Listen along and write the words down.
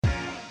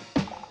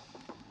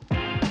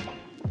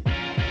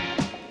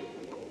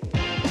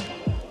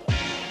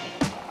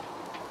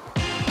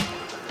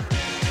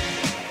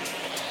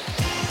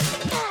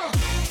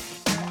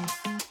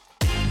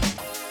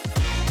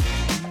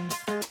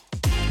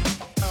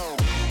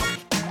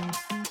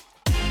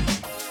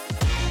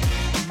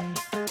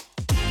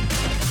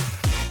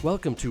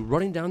Welcome to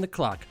Running Down the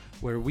Clock,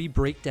 where we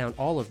break down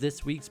all of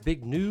this week's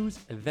big news,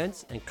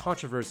 events, and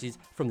controversies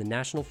from the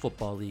National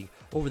Football League.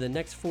 Over the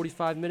next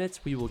 45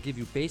 minutes, we will give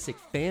you basic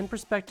fan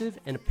perspective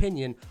and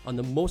opinion on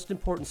the most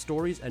important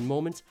stories and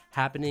moments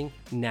happening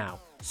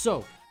now.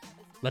 So,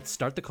 let's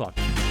start the clock.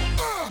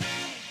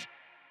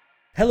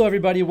 Hello,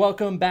 everybody.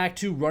 Welcome back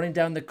to Running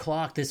Down the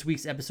Clock. This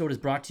week's episode is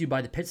brought to you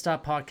by the Pit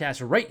Stop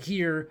Podcast right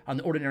here on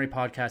the Ordinary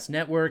Podcast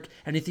Network.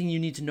 Anything you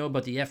need to know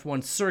about the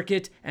F1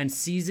 circuit and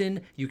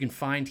season, you can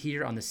find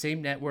here on the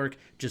same network.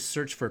 Just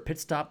search for Pit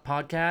Stop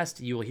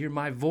Podcast. You will hear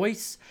my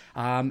voice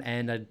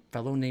and a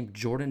fellow named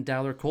Jordan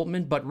Dowler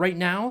Coltman. But right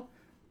now,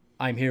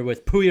 I'm here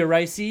with Poya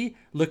Ricey,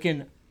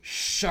 looking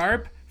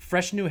sharp,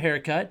 fresh new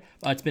haircut.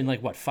 It's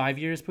been 5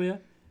 years,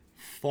 Poya?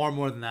 Far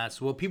more than that.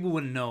 So what people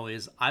wouldn't know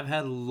is I've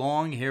had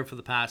long hair for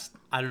the past,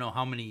 I don't know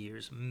how many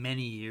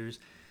years,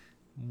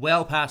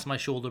 well past my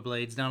shoulder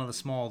blades, down to the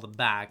small of the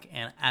back.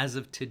 And as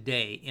of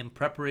today, in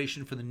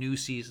preparation for the new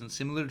season,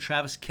 similar to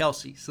Travis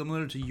Kelce,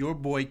 similar to your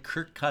boy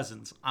Kirk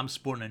Cousins, I'm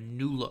sporting a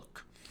new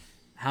look.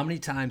 How many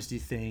times do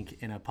you think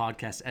in a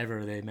podcast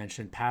ever they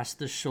mentioned past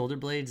the shoulder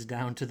blades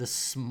down to the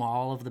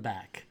small of the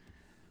back?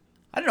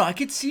 I don't know. I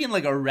could see in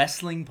a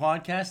wrestling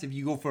podcast, if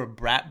you go for a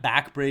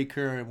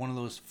backbreaker or one of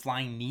those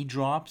flying knee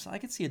drops, I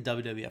could see a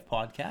WWF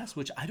podcast,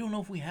 which I don't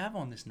know if we have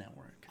on this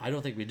network. I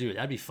don't think we do.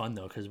 That'd be fun,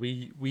 though, because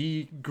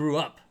we grew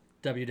up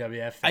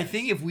WWF fans. I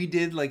think if we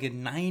did a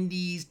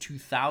 90s,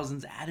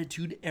 2000s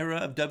attitude era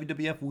of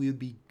WWF, we would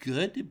be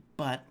good,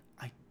 but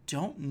I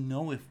don't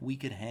know if we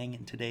could hang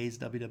in today's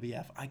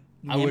WWF.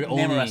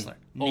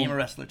 Name a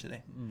wrestler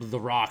today. The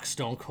Rock,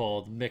 Stone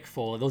Cold, Mick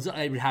Foley. Those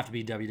it would have to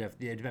be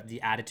WWF,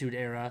 the Attitude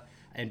Era,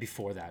 and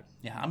before that.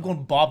 Yeah, I'm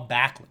going Bob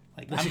Backlund.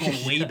 I'm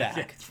going way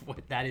back.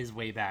 That is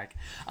way back.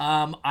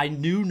 I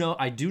do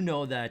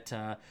know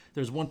that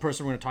there's one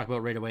person we're going to talk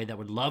about right away that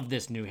would love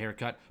this new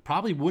haircut.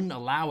 Probably wouldn't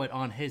allow it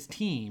on his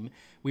team.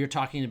 We are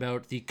talking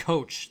about the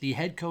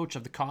head coach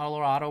of the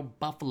Colorado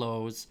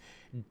Buffaloes,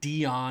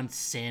 Deion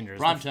Sanders.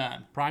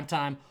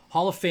 Primetime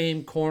Hall of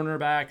Fame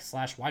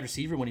cornerback / wide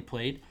receiver when he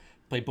played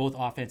both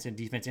offense and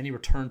defense, and he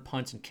returned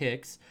punts and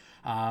kicks.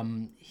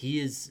 He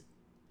is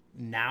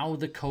now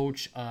the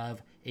coach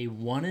of a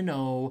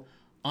 1-0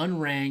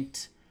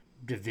 unranked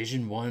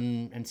Division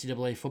I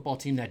NCAA football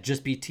team that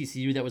just beat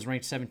TCU that was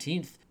ranked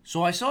 17th.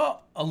 So I saw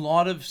a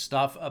lot of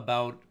stuff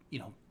about,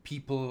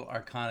 people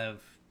are kind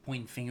of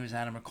pointing fingers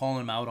at him or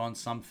calling him out on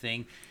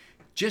something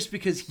just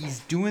because he's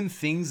doing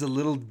things a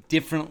little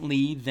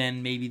differently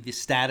than maybe the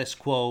status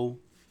quo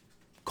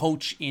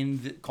coach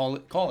in the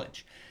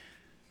college.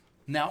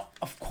 Now,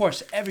 of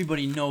course,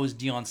 everybody knows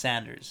Deion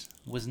Sanders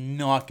was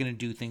not going to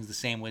do things the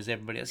same way as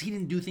everybody else. He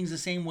didn't do things the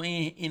same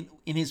way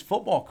in his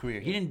football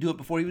career. He didn't do it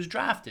before he was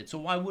drafted, so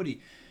why would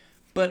he?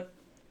 But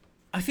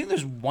I think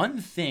there's one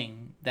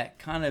thing that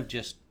kind of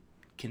just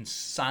can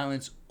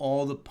silence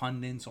all the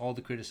pundits, all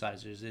the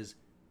criticizers, is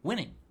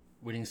winning.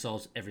 Winning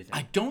solves everything.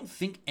 I don't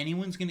think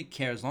anyone's going to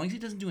care as long as he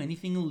doesn't do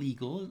anything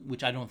illegal,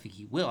 which I don't think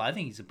he will. I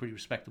think he's a pretty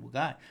respectable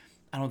guy.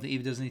 I don't think he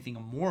does anything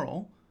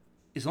immoral.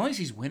 As long as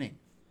he's winning,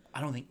 I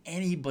don't think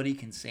anybody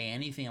can say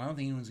anything. I don't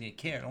think anyone's going to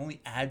care. It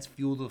only adds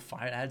fuel to the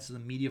fire. It adds to the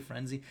media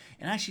frenzy.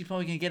 And actually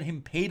probably going to get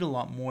him paid a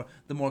lot more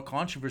the more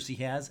controversy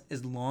he has,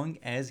 as long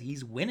as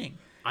he's winning.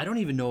 I don't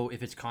even know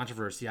if it's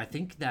controversy. I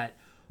think that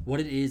what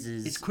it is...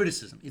 It's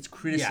criticism.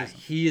 Yeah,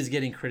 he is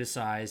getting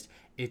criticized.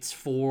 It's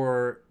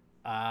for...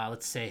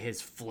 let's say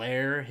his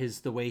flair,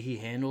 the way he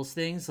handles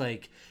things.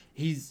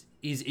 He's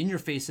in your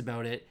face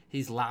about it.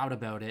 He's loud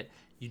about it.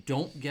 You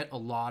don't get a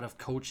lot of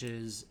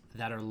coaches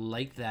that are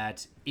like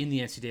that in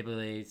the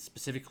NCAA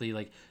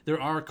specifically. There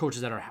are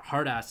coaches that are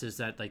hard asses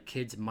that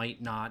kids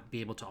might not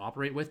be able to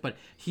operate with. But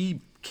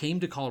he came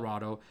to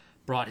Colorado,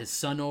 brought his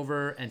son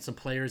over and some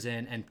players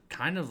in, and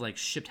kind of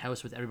shipped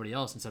house with everybody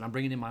else and said, I'm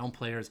bringing in my own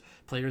players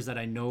that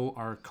I know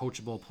are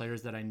coachable,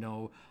 players that I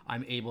know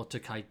I'm able to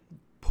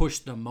push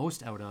the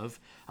most out of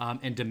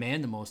and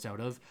demand the most out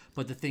of.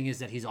 But the thing is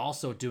that he's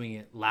also doing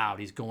it loud.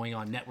 He's going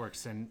on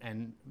networks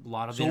and a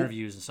lot of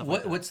interviews and stuff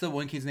like that. What's the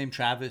one kid's name?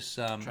 Travis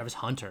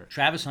Hunter.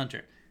 Travis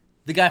Hunter.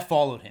 The guy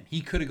followed him.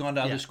 He could have gone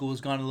to other schools,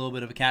 gone a little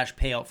bit of a cash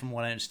payout from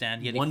what I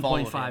understand. Yet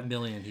 $1.5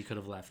 million he could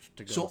have left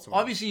to go. So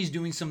obviously he's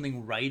doing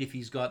something right if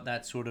he's got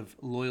that sort of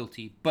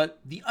loyalty. But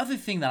the other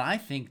thing that I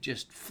think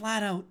just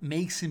flat out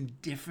makes him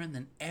different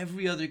than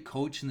every other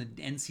coach in the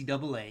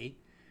NCAA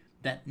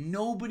that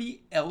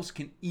nobody else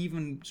can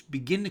even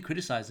begin to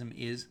criticize him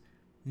is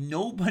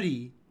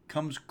nobody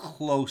comes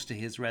close to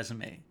his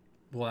resume.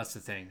 Well, that's the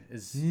thing.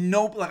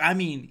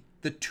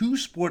 The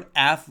two-sport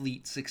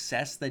athlete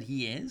success that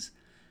he is,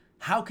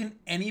 how can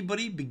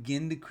anybody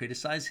begin to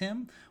criticize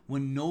him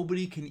when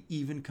nobody can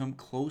even come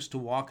close to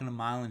walking a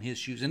mile in his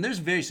shoes? And there's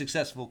very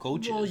successful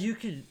coaches. Well,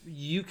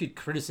 you could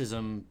criticize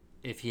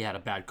if he had a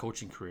bad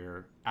coaching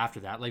career after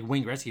that.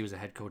 Wayne Gretzky was a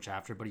head coach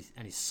after, but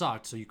he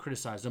sucked, so you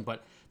criticized him.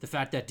 But the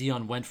fact that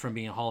Deion went from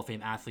being a Hall of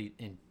Fame athlete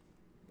in,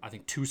 I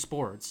think, 2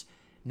 sports,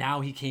 now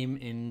he came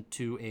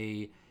into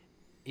a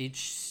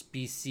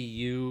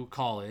HBCU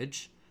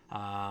college,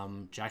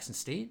 Jackson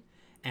State,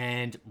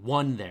 and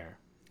won there.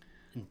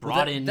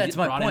 brought in That's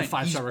my point.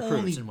 5-star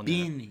recruits. He's and only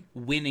been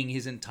winning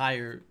his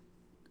entire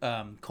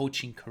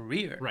coaching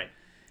career. Right.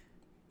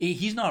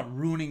 He's not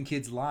ruining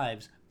kids'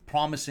 lives.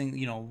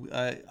 Promising,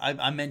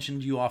 I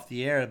mentioned you off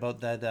the air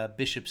about that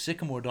Bishop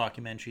Sycamore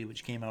documentary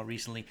which came out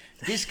recently.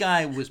 This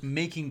guy was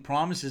making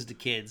promises to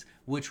kids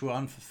which were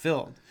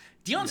unfulfilled.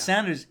 Deion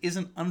Sanders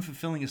isn't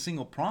unfulfilling a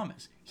single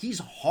promise. He's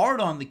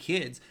hard on the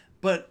kids,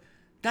 but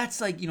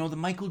that's like, the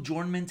Michael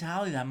Jordan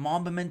mentality, that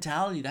Mamba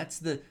mentality. That's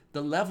the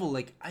level.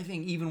 Like, I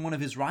think even one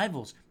of his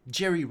rivals,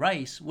 Jerry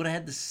Rice, would have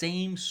had the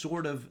same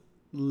sort of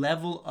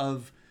level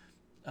of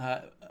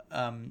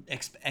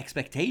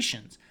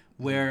expectations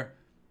where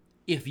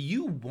if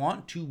you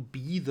want to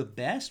be the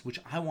best, which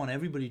I want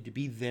everybody to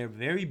be their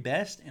very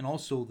best and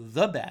also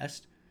the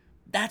best,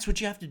 that's what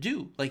you have to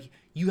do. Like,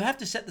 you have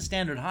to set the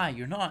standard high.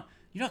 You're not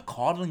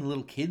coddling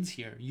little kids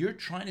here. You're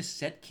trying to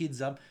set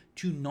kids up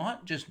to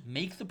not just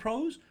make the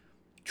pros,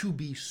 to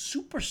be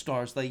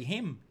superstars like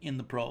him in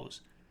the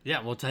pros.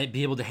 Yeah, well, to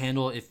be able to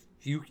handle, if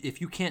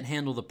you can't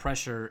handle the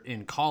pressure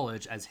in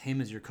college as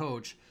him as your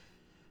coach,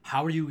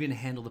 how are you going to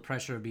handle the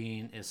pressure of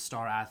being a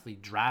star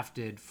athlete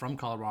drafted from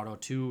Colorado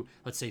to,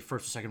 let's say,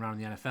 first or second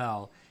round in the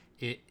NFL,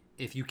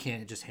 if you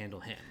can't just handle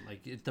him?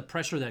 Like, the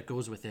pressure that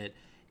goes with it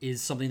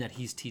is something that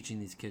he's teaching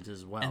these kids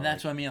as well. And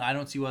that's what I mean. I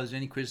don't see why there's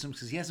any criticism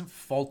because he hasn't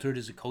faltered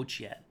as a coach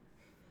yet.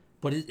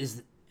 But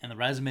and the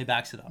resume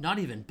backs it up. Not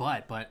even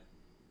but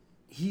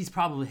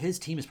his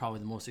team is probably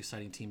the most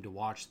exciting team to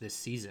watch this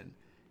season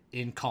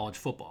in college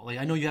football. Like,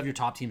 I know you have your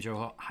top teams, your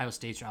Ohio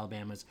States, your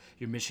Alabamas,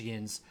 your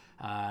Michigans,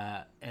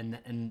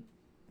 and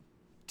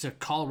to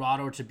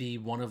Colorado to be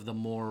one of the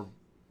more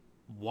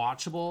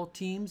watchable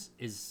teams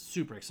is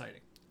super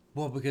exciting.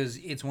 Well, because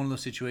it's one of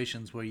those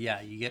situations where,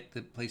 you get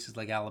the places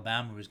like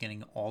Alabama who's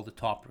getting all the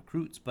top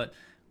recruits, but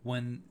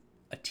when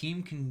a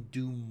team can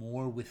do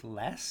more with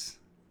less,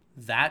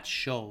 that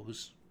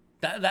shows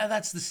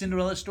that's the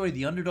Cinderella story,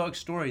 the underdog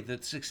story,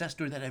 the success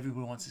story that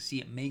everyone wants to see.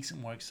 It makes it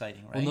more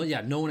exciting, right?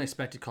 Well, no one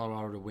expected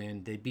Colorado to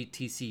win. They beat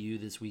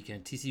TCU this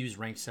weekend. TCU's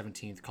ranked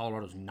 17th.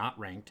 Colorado's not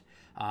ranked.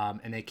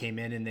 And they came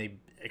in and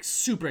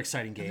super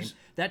exciting game.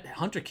 That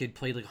Hunter kid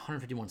played like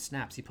 151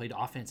 snaps. He played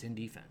offense and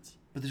defense.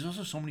 But there's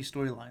also so many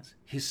storylines.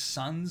 His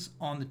son's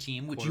on the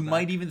team, which you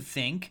might even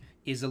think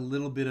is a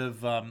little bit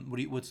of,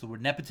 what's the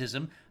word,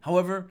 nepotism.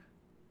 However,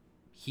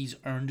 he's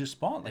earned his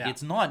spot. Like,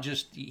 it's not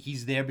just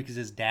he's there because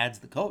his dad's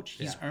the coach.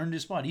 He's earned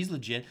his spot. He's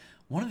legit.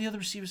 One of the other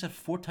receivers had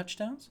 4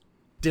 touchdowns.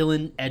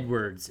 Dylan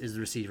Edwards is the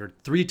receiver.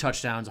 3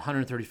 touchdowns,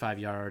 135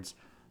 yards,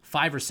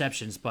 5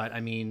 receptions. But, I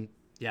mean,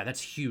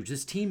 that's huge.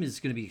 This team is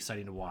going to be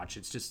exciting to watch.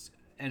 It's just,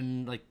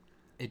 and, like,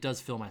 it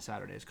does fill my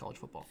Saturdays, college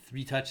football.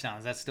 3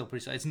 touchdowns. That's still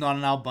pretty. It's not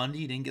an Al Bundy.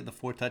 He didn't get the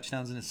 4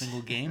 touchdowns in a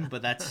single game,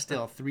 but that's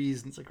still 3.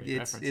 It's a great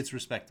reference. It's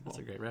respectable.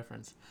 That's a great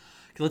reference.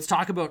 Okay, let's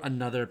talk about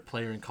another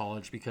player in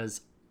college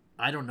because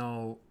I don't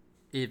know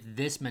if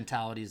this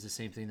mentality is the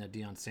same thing that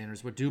Deion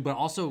Sanders would do, but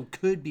also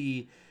could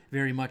be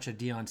very much a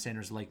Deion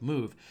Sanders-like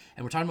move.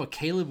 And we're talking about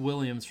Caleb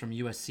Williams from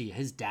USC.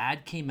 His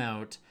dad came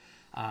out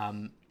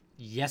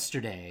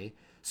yesterday.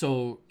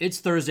 So it's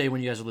Thursday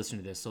when you guys are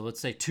listening to this. So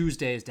let's say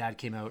Tuesday his dad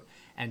came out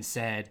and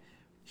said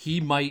he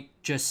might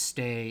just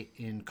stay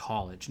in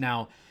college.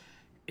 Now,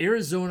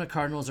 Arizona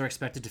Cardinals are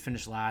expected to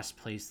finish last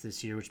place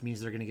this year, which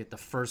means they're going to get the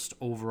first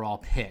overall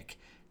pick.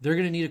 They're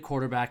going to need a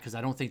quarterback because I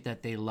don't think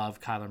that they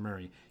love Kyler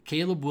Murray.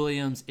 Caleb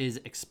Williams is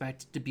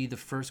expected to be the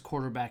first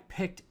quarterback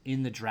picked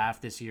in the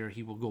draft this year.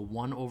 He will go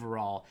 1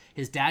 overall.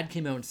 His dad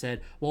came out and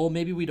said, well,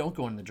 maybe we don't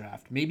go in the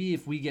draft. Maybe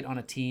if we get on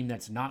a team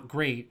that's not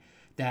great,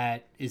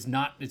 that is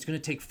not, it's going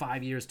to take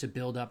 5 years to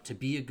build up to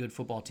be a good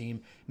football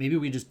team. Maybe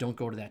we just don't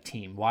go to that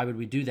team. Why would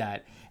we do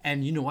that?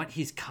 And you know what?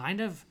 He's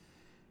kind of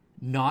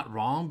not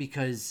wrong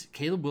because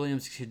Caleb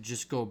Williams could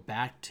just go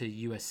back to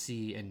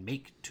USC and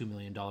make $2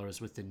 million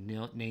with the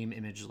name,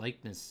 image,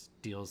 likeness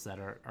deals that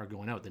are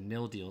going out, the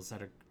nil deals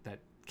that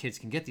kids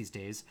can get these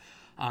days.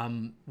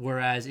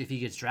 Whereas if he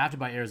gets drafted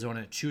by Arizona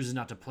and chooses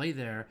not to play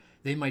there,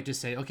 they might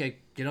just say, okay,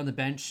 get on the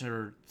bench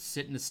or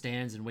sit in the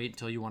stands and wait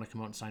until you want to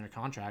come out and sign your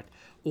contract.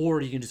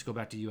 Or you can just go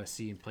back to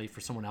USC and play for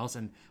someone else.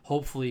 And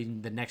hopefully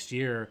the next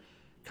year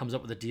comes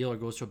up with a deal or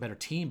goes to a better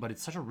team. But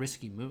it's such a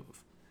risky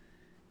move.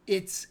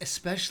 It's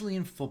especially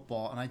in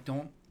football. And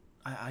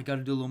I got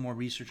to do a little more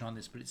research on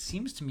this. But it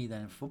seems to me that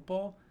in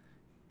football,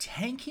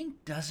 tanking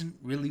doesn't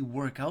really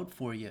work out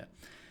for you.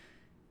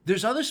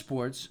 There's other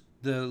sports,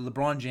 the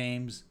LeBron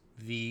James,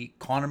 the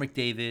Connor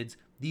McDavids,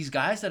 these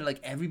guys that like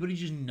everybody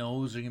just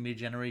knows are going to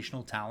be a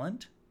generational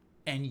talent,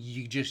 and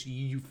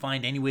you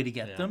find any way to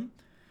get them.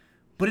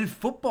 But in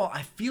football,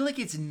 I feel like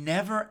it's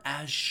never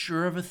as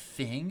sure of a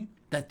thing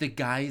that the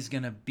guy is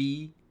going to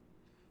be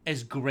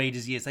as great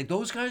as he is. Like,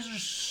 those guys are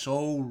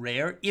so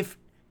rare. If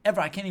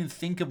ever, I can't even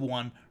think of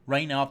one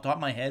right now off the top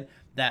of my head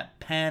that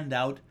panned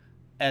out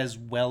as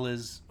well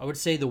as... I would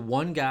say the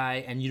one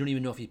guy, and you don't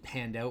even know if he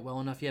panned out well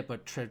enough yet,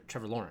 but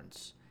Trevor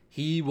Lawrence.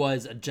 He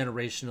was a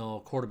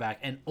generational quarterback,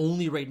 and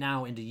only right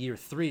now into year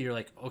 3, you're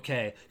like,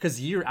 okay,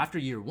 because after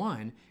year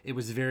 1, it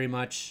was very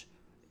much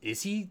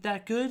is he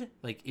that good?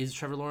 Like, is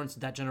Trevor Lawrence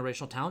that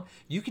generational talent?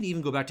 You can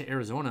even go back to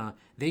Arizona.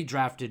 They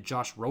drafted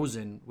Josh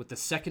Rosen with the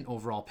second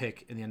overall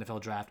pick in the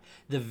NFL draft.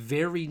 The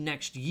very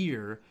next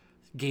year,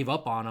 gave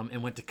up on him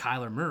and went to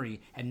Kyler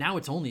Murray. And now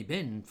it's only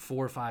been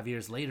 4 or 5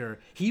 years later.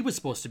 He was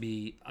supposed to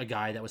be a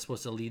guy that was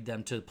supposed to lead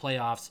them to the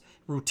playoffs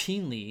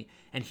routinely,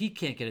 and he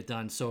can't get it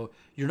done. So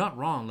you're not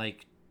wrong.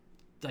 Like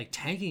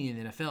tanking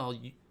in the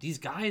NFL, these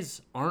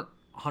guys aren't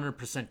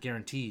 100%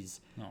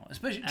 guarantees. No,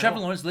 especially Trevor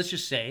Lawrence. Let's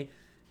just say,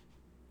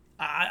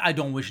 I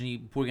don't wish any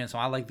poor against him.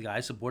 I like the guy, I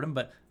support him,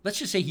 but let's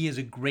just say he has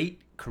a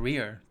great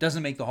career,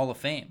 doesn't make the Hall of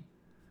Fame.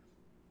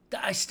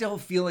 I still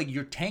feel like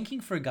you're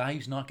tanking for a guy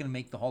who's not going to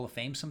make the Hall of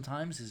Fame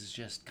sometimes is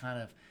just kind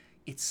of,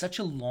 it's such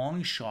a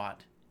long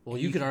shot. Well,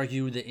 you could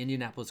argue the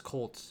Indianapolis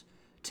Colts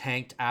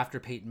tanked after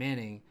Peyton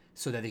Manning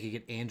so that they could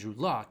get Andrew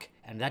Luck,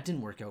 and that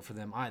didn't work out for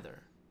them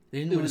either. They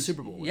didn't win a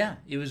Super Bowl. Yeah,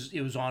 it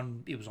was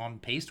on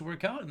pace to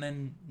work out, and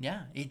then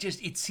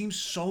it seems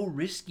so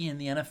risky in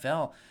the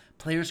NFL.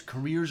 Players'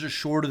 careers are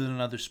shorter than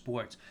in other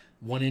sports.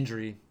 One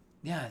injury.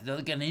 Yeah,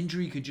 like an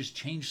injury could just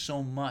change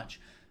so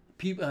much.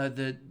 People,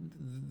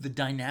 the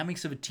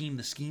dynamics of a team,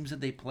 the schemes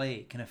that they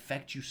play, can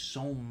affect you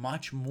so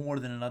much more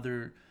than in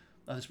other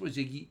sports.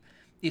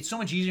 It's so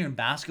much easier in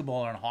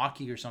basketball or in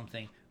hockey or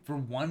something for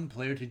one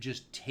player to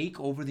just take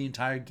over the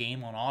entire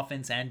game on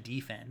offense and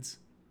defense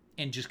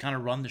and just kind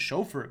of run the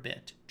show for a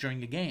bit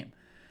during a game.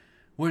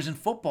 Whereas in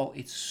football,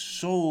 it's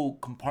so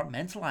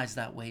compartmentalized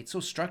that way. It's so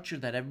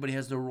structured that everybody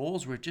has their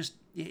roles where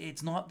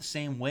it's not the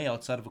same way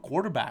outside of a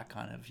quarterback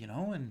kind of,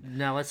 And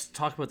now let's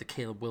talk about the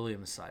Caleb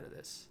Williams side of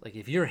this. Like,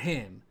 if you're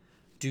him,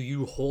 do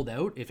you hold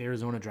out if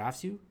Arizona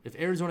drafts you? If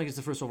Arizona gets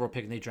the first overall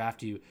pick and they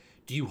draft you,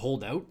 do you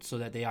hold out so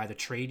that they either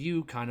trade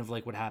you, kind of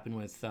like what happened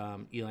with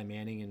Eli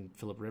Manning and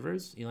Phillip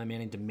Rivers? Eli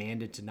Manning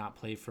demanded to not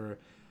play for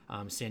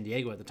San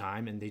Diego at the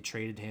time, and they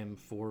traded him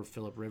for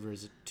Phillip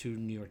Rivers to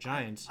New York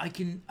Giants. I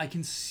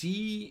can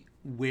see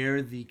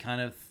where the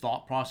kind of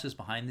thought process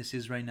behind this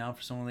is right now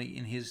for someone like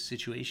in his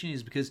situation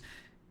is because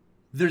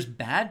there's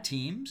bad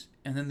teams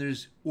and then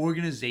there's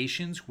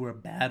organizations who are a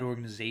bad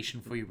organization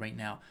for you right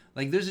now.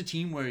 Like there's a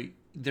team where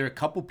they're a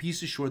couple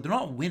pieces short. They're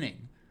not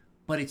winning,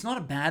 but it's not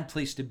a bad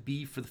place to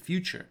be for the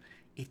future.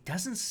 It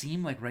doesn't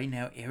seem like right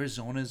now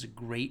Arizona is a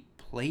great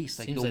place.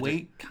 Like seems the like way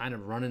they're kind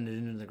of running it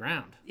into the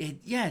ground.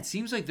 It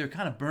seems like they're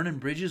kind of burning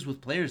bridges with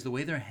players, the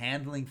way they're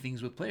handling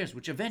things with players,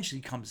 which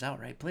eventually comes out,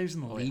 right? Players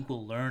in the league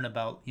will learn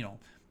about,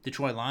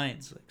 Detroit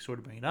Lions, like sort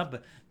of bring it up,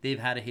 but they've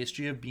had a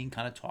history of being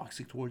kind of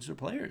toxic towards their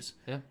players.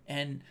 Yeah.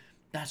 And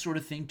that sort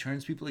of thing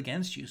turns people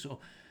against you. So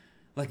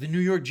like the New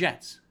York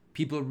Jets,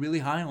 people are really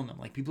high on them.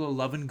 Like people are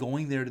loving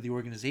going there to the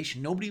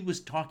organization. Nobody was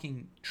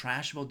talking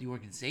trash about the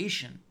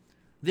organization.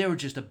 They were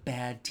just a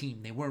bad team.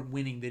 They weren't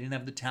winning. They didn't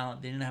have the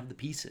talent. They didn't have the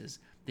pieces.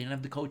 They didn't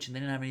have the coaching.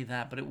 They didn't have any of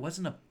that. But it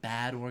wasn't a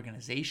bad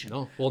organization.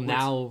 No. Well,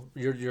 now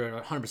you're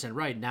 100%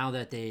 right. Now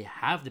that they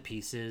have the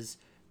pieces,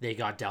 they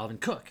got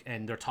Dalvin Cook,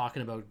 and they're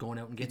talking about going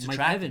out and getting Mike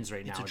Evans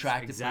right now. It's an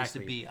attractive place to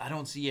be. I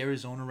don't see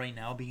Arizona right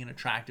now being an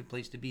attractive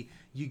place to be.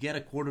 You get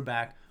a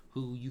quarterback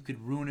who you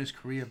could ruin his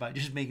career by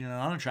just making it an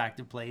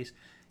unattractive place.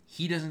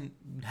 He doesn't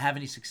have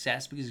any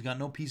success because he's got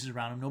no pieces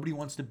around him. Nobody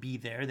wants to be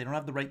there. They don't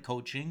have the right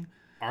coaching.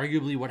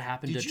 Arguably what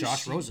happened to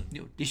Josh Rosen.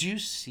 Did you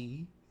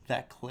see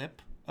that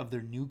clip of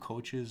their new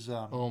coach's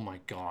oh my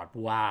God,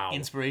 wow.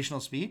 inspirational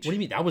speech? What do you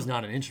mean? That was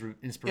not an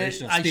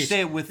inspirational speech. I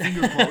say it with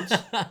finger quotes.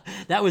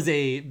 That was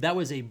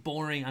a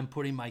boring, I'm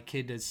putting my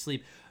kid to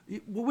sleep.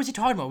 What was he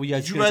talking about?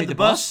 Did you ride the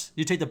bus?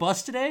 You take the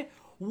bus today?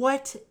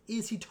 What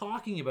is he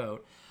talking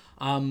about?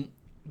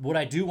 What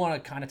I do want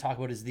to kind of talk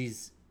about is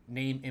these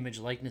name, image,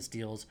 likeness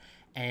deals,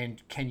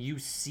 and can you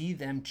see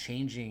them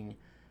changing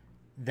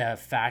the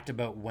fact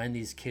about when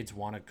these kids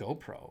want to go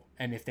pro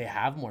and if they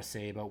have more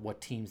say about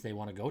what teams they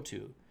want to go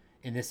to?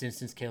 In this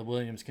instance, Caleb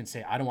Williams can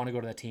say, I don't want to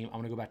go to that team. I'm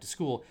going to go back to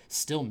school,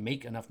 still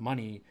make enough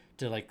money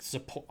to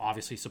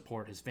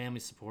support his family,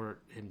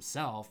 support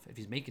himself if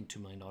he's making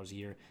 $2 million a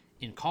year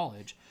in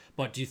college.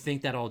 But do you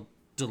think that'll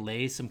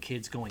delay some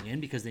kids going in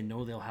because they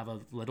know they'll have a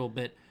little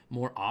bit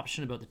more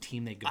option about the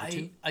team they go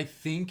to? I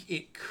think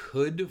it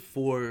could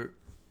for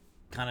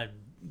kind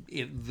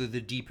of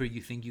the deeper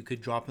you think you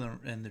could drop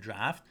in the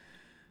draft.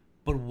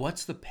 But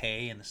what's the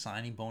pay and the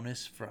signing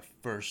bonus for a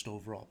first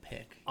overall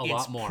pick? A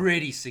lot more. It's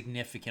pretty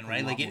significant,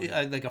 right?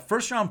 Like a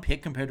first round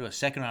pick compared to a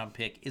second round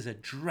pick is a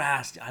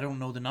drastic. I don't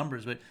know the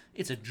numbers, but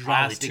it's a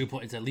drastic.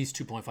 It's at least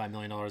 $2.5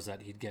 million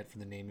that he'd get for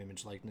the name,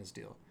 image, likeness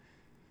deal.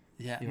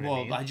 Yeah. You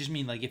know I just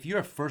mean like if you're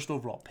a first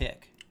overall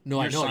pick,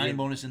 your signing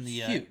bonus in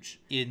the huge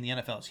in the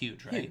NFL is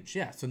huge, right? Huge,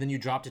 yeah. So then you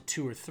drop to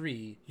 2 or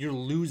 3, you're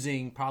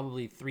losing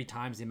probably 3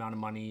 times the amount of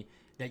money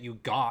that you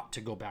got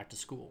to go back to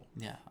school.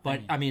 Yeah.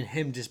 But I mean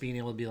him just being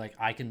able to be like,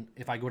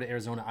 if I go to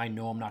Arizona, I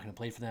know I'm not going to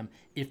play for them.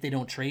 If they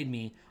don't trade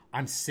me,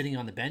 I'm sitting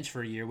on the bench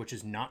for a year, which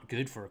is not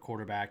good for a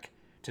quarterback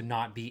to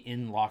not be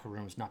in locker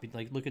rooms, not be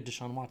like, look at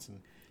Deshaun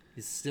Watson.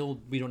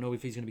 We don't know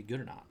if he's going to be good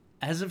or not.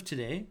 As of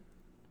today,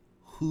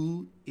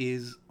 who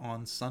is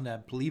on Sunday? I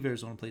believe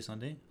Arizona plays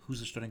Sunday. Who's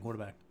the starting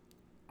quarterback?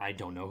 I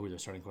don't know who their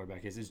starting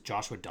quarterback is. It's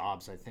Joshua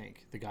Dobbs, I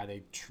think. The guy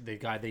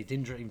they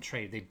didn't even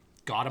trade. They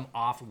got him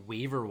off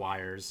waiver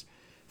wires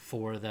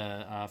for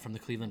the from the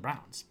Cleveland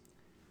Browns.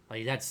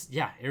 Like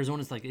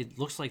Arizona's like, it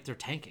looks like they're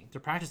tanking.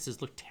 Their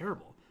practices look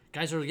terrible.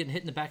 Guys are getting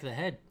hit in the back of the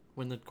head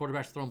when the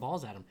quarterback's throwing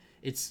balls at them.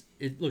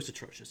 It looks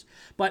atrocious.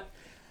 But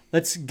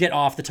let's get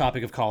off the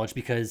topic of college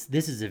because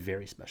this is a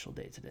very special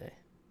day today.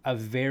 A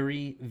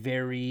very,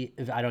 very,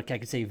 I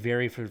could say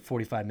very for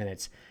 45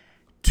 minutes.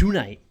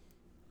 Tonight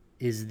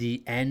is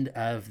the end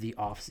of the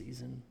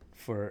offseason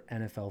for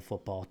NFL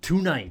football.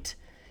 Tonight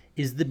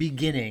is the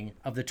beginning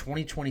of the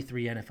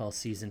 2023 NFL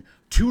season.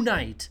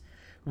 Tonight,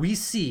 we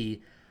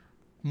see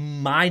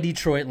my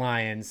Detroit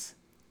Lions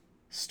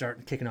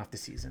start kicking off the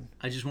season.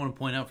 I just want to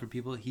point out for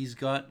people, he's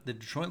got the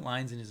Detroit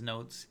Lions in his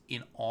notes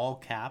in all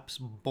caps,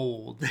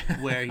 bold,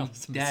 where he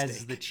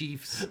has the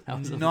Chiefs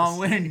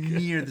nowhere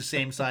near the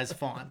same size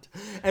font.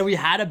 And we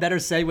had a better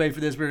segue for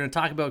this. We're going to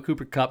talk about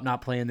Cooper Kupp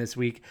not playing this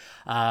week,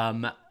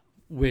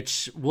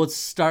 which we'll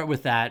start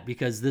with that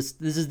because this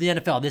is the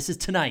NFL. This is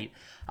tonight.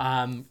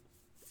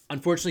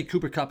 Unfortunately,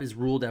 Cooper Kupp is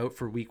ruled out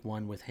for week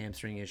 1 with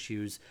hamstring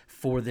issues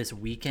for this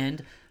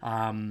weekend.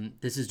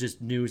 This is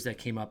just news that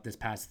came up this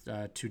past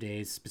 2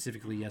 days,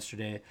 specifically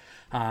yesterday.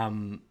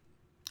 I'll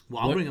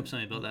bring up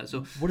something about that.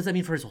 So, what does that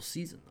mean for his whole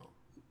season, though?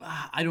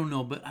 I don't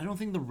know, but I don't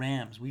think the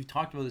Rams, we've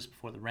talked about this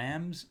before, the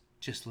Rams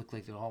just look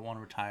like they all want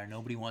to retire.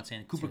 Nobody wants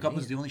in. Cooper Kupp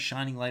was the only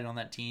shining light on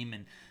that team,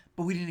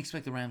 but we didn't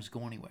expect the Rams to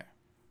go anywhere.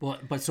 Well,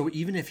 but so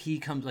even if he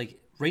comes, like,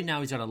 right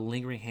now he's got a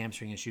lingering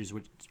hamstring issues,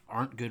 which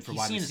aren't good for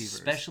wide receivers. He's seen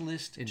a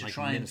specialist to like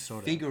try Minnesota.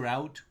 And figure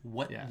out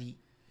what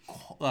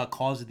the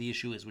cause of the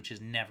issue is, which is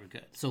never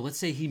good. So let's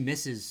say he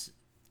misses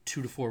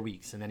 2 to 4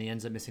 weeks, and then he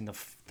ends up missing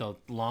the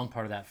long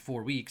part of that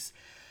 4 weeks.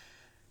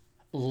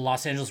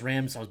 Los Angeles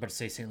Rams, I was about to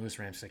say St. Louis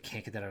Rams, because I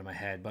can't get that out of my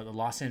head, but the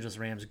Los Angeles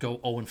Rams go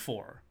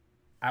 0-4.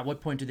 At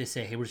what point do they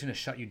say, hey, we're just going to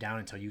shut you down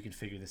until you can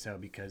figure this out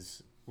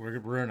because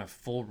we're in a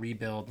full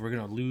rebuild. We're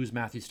going to lose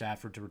Matthew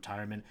Stafford to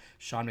retirement.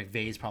 Sean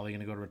McVay's probably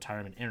going to go to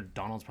retirement. Aaron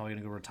Donald's probably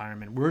going to go to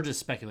retirement. We're just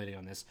speculating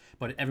on this,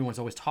 but everyone's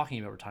always talking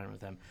about retirement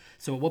with them.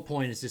 So at what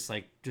point is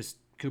just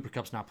Cooper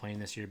Kupp's not playing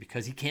this year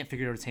because he can't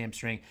figure out his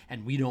hamstring,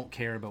 and we don't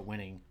care about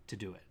winning to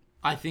do it?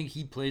 I think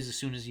he plays as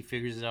soon as he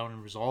figures it out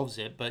and resolves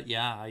it. But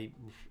yeah,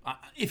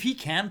 if he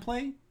can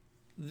play,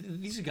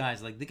 these are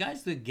guys, like the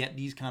guys that get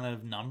these kind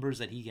of numbers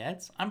that he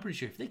gets, I'm pretty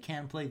sure if they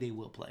can play, they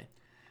will play.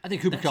 I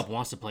think Cooper Kupp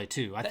wants to play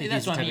too. I think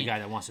he's the type of guy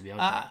that wants to be out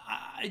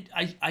there.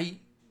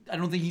 I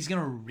don't think he's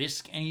going to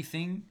risk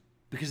anything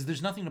because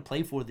there's nothing to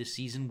play for this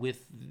season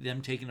with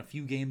them taking a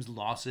few games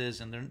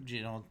losses and they're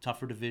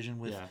tougher division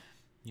with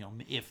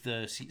if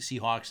the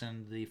Seahawks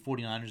and the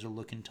 49ers are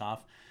looking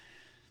tough.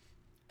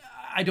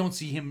 I don't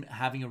see him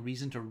having a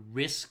reason to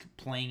risk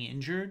playing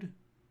injured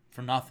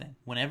for nothing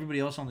when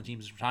everybody else on the team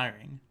is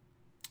retiring.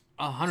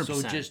 100%.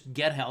 So just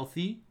get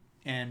healthy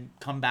and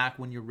come back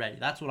when you're ready.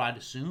 That's what I'd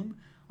assume.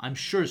 I'm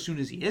sure as soon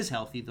as he is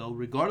healthy, though,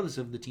 regardless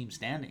of the team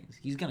standings,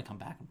 he's going to come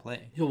back and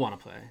play. He'll want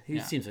to play. He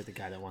seems like the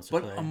guy that wants to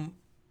play. But a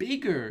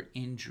bigger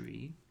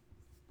injury...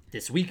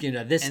 This weekend,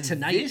 tonight this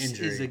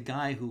injury. This is a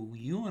guy who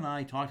you and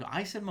I talked to.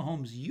 I said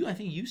Mahomes. I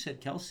think you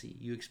said Kelsey.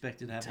 You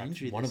expected to have an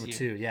injury one this of the year.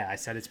 two. Yeah, I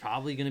said it's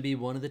probably going to be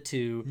one of the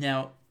two.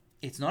 Now,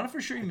 it's not a for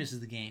sure he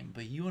misses the game,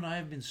 but you and I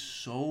have been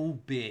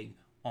so big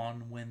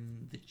on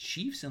when the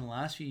Chiefs in the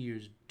last few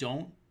years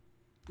don't...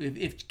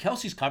 If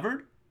Kelsey's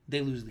covered,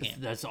 they lose the game.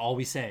 That's all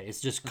we say.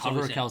 It's just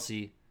cover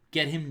Kelsey.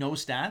 Get him no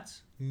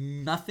stats,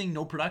 nothing,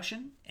 no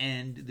production,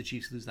 and the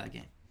Chiefs lose that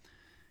game.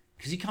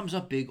 Because he comes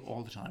up big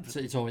all the time.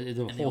 So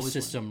the whole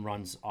system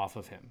runs off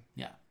of him.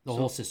 Yeah. The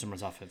whole system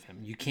runs off of him.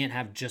 You can't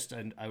have just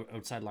an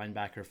outside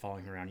linebacker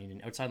following around. You need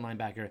an outside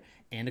linebacker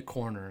and a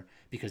corner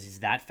because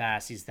he's that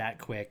fast, he's that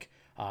quick,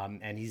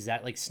 and he's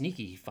that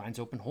sneaky. He finds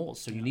open holes.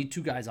 So you need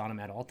 2 guys on him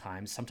at all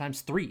times,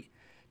 sometimes 3.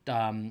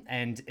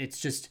 And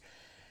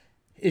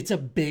it's a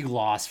big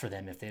loss for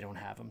them if they don't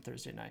have him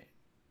Thursday night.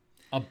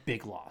 A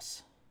big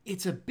loss.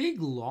 It's a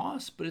big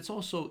loss, but it's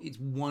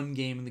one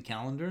game in the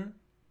calendar.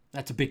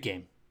 That's a big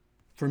game.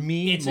 For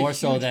me, more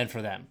so than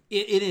for them.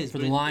 It is. For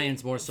the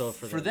Lions, more so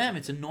for them. For them,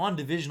 it's a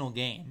non-divisional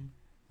game.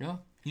 Yeah.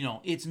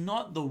 It's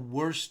not the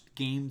worst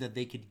game that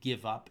they could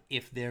give up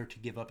if they're to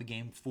give up a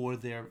game for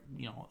their,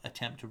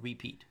 attempt to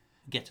repeat,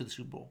 get to the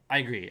Super Bowl. I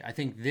agree. I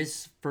think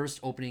this first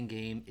opening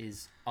game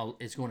is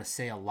going to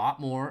say a lot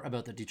more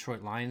about the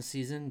Detroit Lions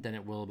season than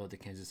it will about the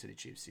Kansas City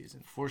Chiefs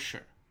season. For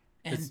sure.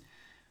 And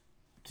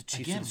the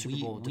Chiefs again, in the Super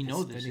Bowl, we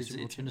know this.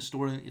 It's been a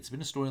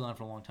storyline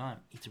for a long time.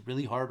 It's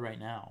really hard right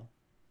now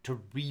to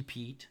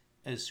repeat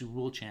as Super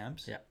Bowl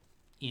champs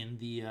in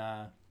the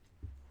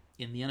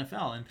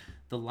NFL. And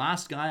the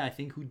last guy I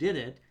think who did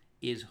it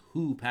is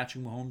who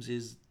Patrick Mahomes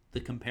is the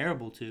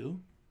comparable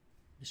to,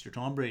 Mr.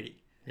 Tom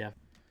Brady. Yeah.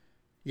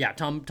 Yeah,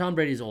 Tom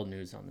Brady's old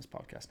news on this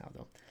podcast now,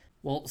 though.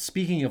 Well,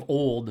 speaking of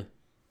old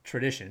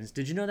traditions,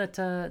 did you know that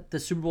the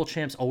Super Bowl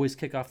champs always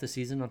kick off the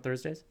season on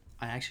Thursdays?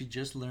 I actually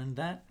just learned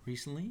that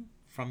recently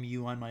from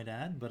you, I might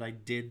add, but I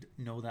did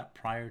know that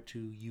prior to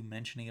you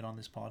mentioning it on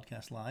this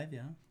podcast live,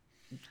 yeah.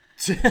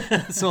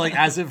 So like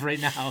as of right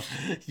now,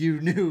 you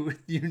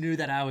knew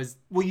that I was.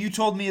 Well, you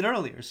told me it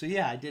earlier, so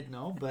yeah, I did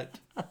know. But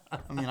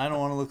I mean, I don't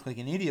want to look like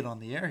an idiot on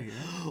the air here.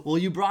 Well,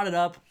 you brought it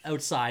up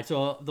outside.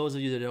 So those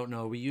of you that don't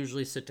know, we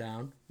usually sit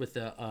down with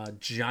a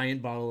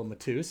giant bottle of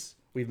Mateus.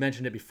 We've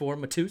mentioned it before,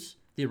 Mateus,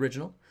 the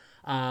original.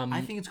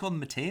 I think it's called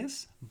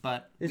Mateus,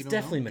 but It's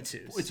definitely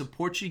Mateus. It's a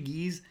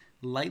Portuguese,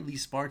 lightly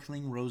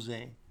sparkling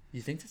rosé.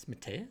 You think that's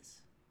Mateus?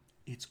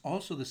 It's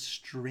also the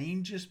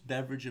strangest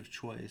beverage of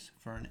choice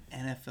for an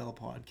NFL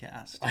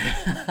podcast.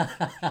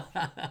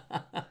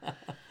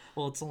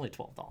 Well, it's only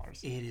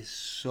 $12. It is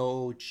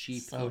so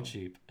cheap. So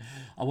cheap.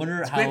 I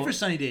wonder It's how. great for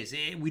sunny days.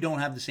 We don't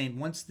have the same.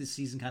 Once the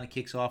season kind of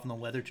kicks off and the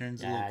weather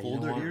turns a little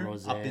colder here,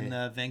 rosé. up in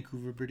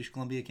Vancouver, British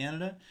Columbia,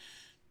 Canada.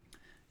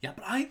 Yeah,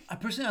 but I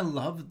personally, I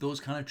love those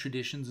kind of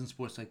traditions in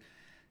sports. Like,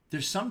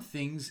 there's some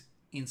things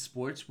in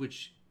sports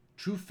which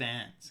true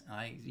fans,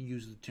 I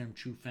use the term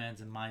true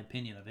fans in my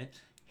opinion of it,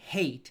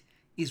 hate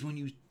is when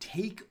you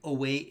take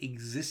away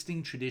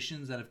existing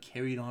traditions that have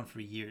carried on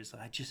for years.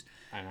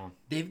 I know.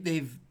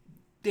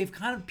 They've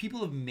kind of,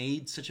 people have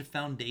made such a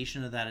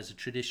foundation of that as a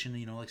tradition,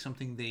 you know, like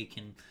something they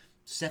can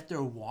set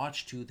their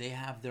watch to. They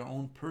have their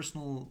own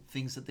personal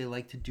things that they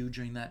like to do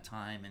during that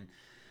time, and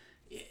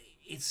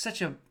it's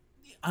such a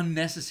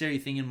unnecessary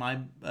thing in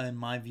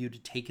my view to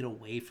take it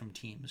away from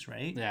teams,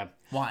 right? Yeah.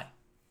 Why?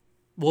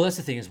 Well, that's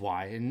the thing is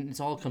why, and it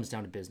all comes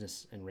down to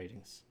business and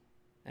ratings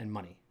and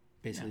money.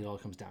 Basically, all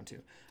it comes down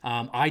to.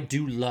 I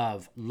do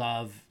love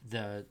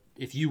the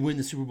if you win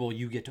the Super Bowl,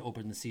 you get to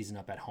open the season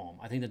up at home.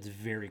 I think that's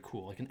very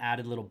cool. Like an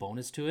added little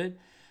bonus to it,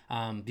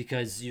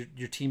 because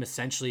your team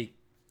essentially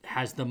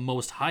has the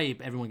most hype.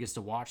 Everyone gets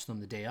to watch them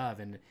the day of,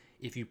 and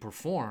if you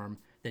perform,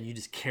 then you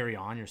just carry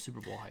on your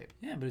Super Bowl hype.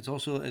 Yeah, but it's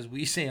also, as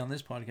we say on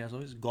this podcast,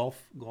 always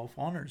golf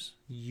honors.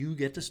 You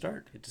get to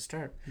start. You get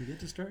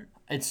to start.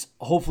 It's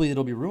hopefully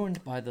it'll be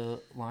ruined by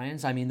the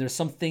Lions. I mean, there's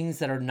some things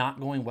that are not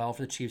going well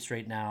for the Chiefs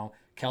right now.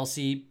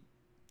 Kelsey,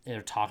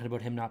 they're talking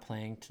about him not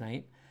playing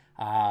tonight.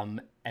 And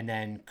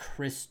then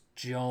Chris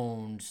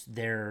Jones,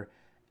 their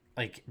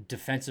like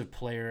defensive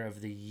player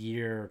of the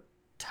year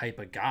type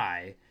of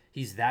guy.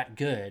 He's that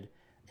good.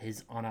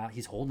 He's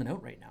holding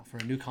out right now for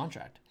a new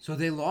contract. So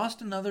they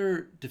lost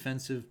another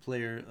defensive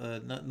player,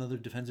 another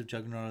defensive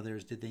juggernaut of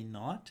theirs, did they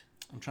not?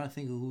 I'm trying to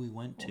think of who he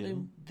went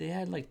to. They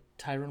had like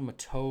Tyrone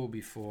Matteau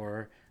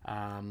before.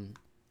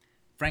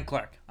 Frank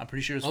Clark. I'm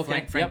pretty sure it's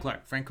Okay, Frank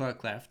Clark. Frank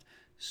Clark left.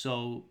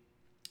 So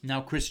now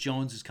Chris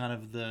Jones is kind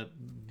of the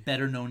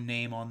better known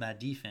name on that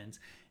defense.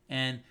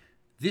 And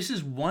this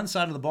is one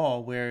side of the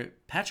ball where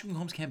Patrick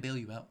Mahomes can't bail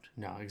you out.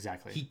 No,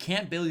 exactly. He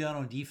can't bail you out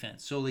on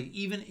defense. So like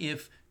even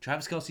if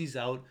Travis Kelce's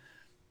out,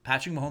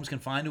 Patrick Mahomes can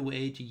find a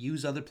way to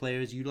use other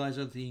players, utilize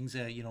other things.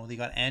 You know, they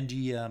got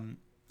Andy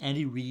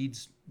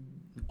Reid's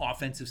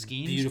offensive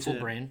schemes. Beautiful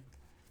brain.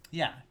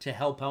 Yeah, to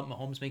help out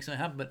Mahomes make something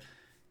happen. But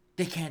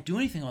they can't do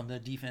anything on the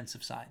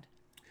defensive side.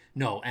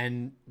 No,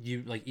 and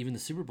you like even the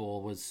Super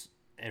Bowl was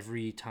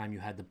every time you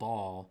had the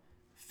ball,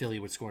 Philly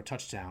would score a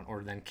touchdown,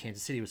 or then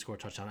Kansas City would score a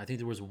touchdown. I think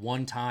there was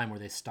one time where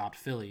they stopped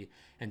Philly,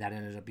 and that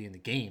ended up being the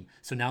game.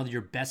 So now that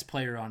your best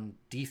player on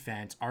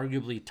defense,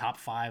 arguably top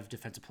 5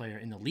 defensive player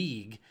in the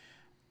league,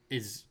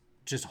 is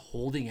just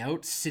holding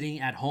out, sitting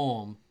at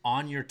home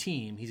on your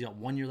team. He's got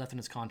 1 year left in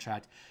his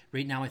contract.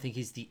 Right now, I think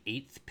he's the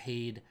 8th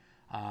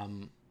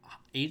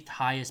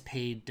highest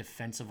paid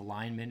defensive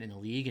lineman in the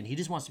league, and he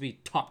just wants to be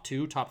top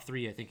 2, top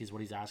 3, I think is what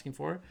he's asking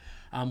for,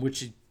 which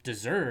he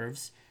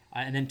deserves.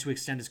 And then to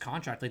extend his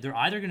contract, like they're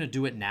either going to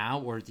do it now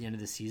or at the end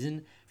of the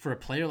season. For a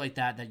player like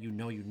that you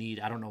know you need,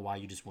 I don't know why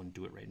you just wouldn't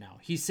do it right now.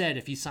 He said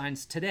if he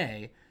signs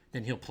today,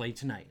 then he'll play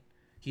tonight.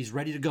 He's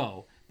ready to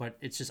go, but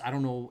it's just I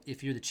don't know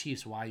if you're the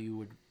Chiefs why you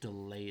would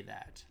delay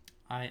that.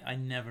 I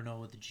never know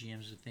what the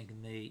GMs are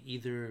thinking. They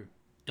either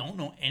don't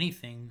know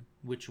anything,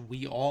 which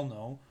we all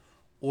know,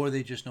 or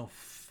they just know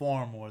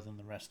far more than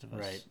the rest of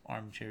us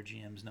armchair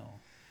GMs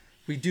know.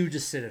 We do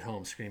just sit at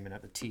home screaming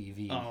at the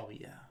TV. Oh,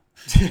 yeah.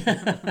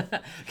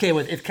 Okay,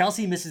 well, if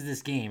Kelsey misses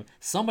this game,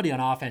 somebody on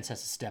offense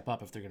has to step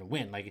up if they're going to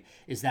win. Like,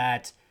 is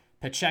that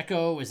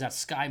Pacheco? Is that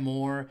Sky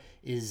Moore?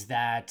 Is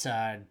that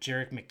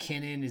Jerick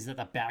McKinnon? Is that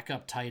the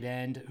backup tight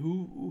end?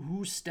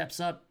 Who steps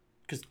up?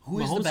 Because who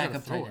is the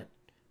backup tight end?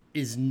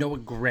 Is Noah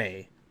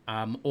Gray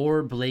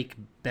or Blake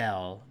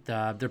Bell.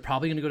 They're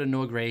probably going to go to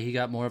Noah Gray. He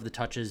got more of the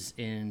touches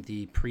in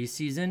the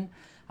preseason.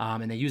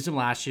 And they used him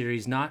last year.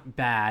 He's not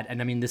bad.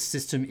 And, I mean, this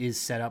system is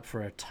set up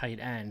for a tight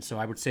end. So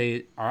I would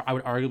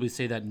arguably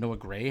say that Noah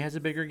Gray has a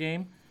bigger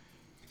game.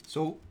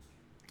 So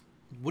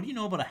what do you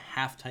know about a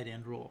half tight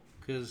end role?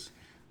 Because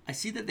I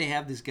see that they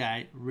have this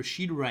guy,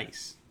 Rashid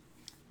Rice.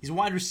 He's a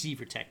wide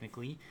receiver,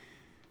 technically.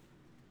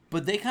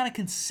 But they kind of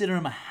consider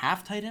him a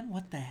half tight end?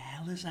 What the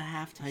hell is a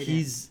half tight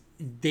end?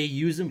 They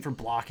use him for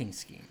blocking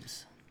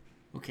schemes.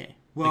 Okay.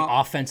 Well, like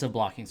offensive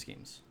blocking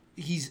schemes.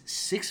 He's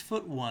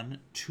 6'1",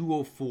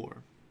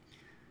 204.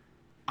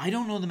 I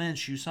don't know the man's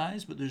shoe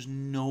size, but there's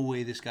no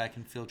way this guy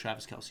can fill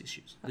Travis Kelce's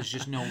shoes. There's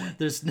just no way.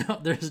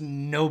 There's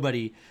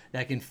nobody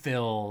that can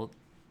fill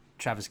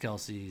Travis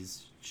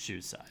Kelce's shoe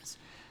size.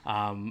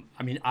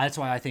 I mean, that's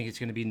why I think it's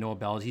going to be Noah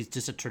Bell. He's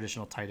just a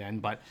traditional tight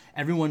end, but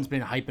everyone's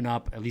been hyping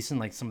up, at least in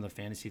like some of the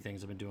fantasy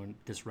things I've been doing,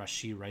 this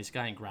Rashee Rice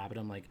guy and grabbing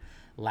him like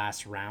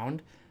last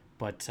round.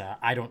 But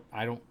I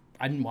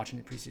didn't watch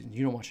any preseason.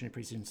 You don't watch any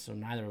preseason, so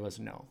neither of us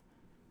know.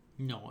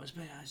 No, it's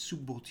a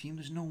Super Bowl team.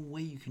 There's no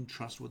way you can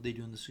trust what they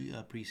do in the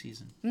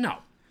preseason.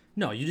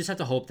 No, you just have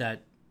to hope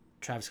that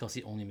Travis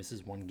Kelce only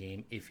misses one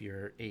game if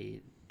you're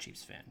a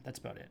Chiefs fan. That's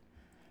about it.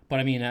 But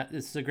I mean,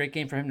 this is a great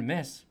game for him to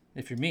miss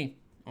if you're me.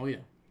 Oh yeah.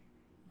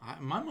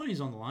 My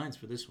money's on the Lions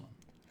for this one.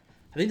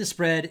 I think the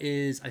spread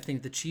is, I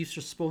think the Chiefs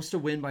are supposed to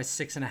win by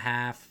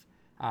 6.5.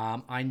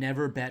 I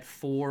never bet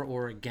for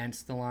or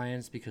against the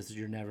Lions because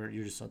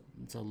it's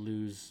a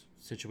lose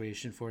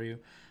situation for you.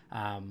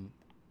 I'm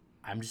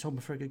just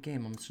hoping for a good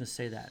game. I'm just going to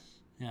say that.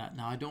 Yeah,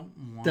 no, I don't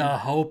want... The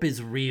hope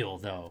is real,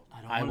 though.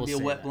 I don't want to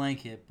be a wet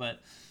blanket,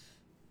 but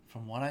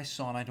from what I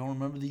saw, and I don't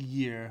remember the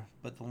year,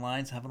 but the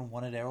Lions haven't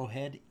won at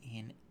Arrowhead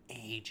in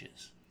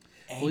ages.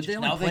 Well, they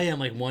only play them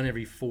like one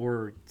every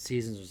 4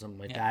 seasons or something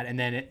like that, and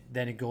then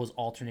it goes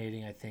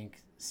alternating. I think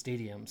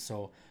stadiums.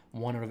 So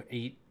 1 out of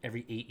 8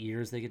 every 8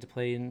 years they get to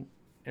play in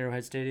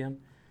Arrowhead Stadium.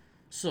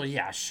 So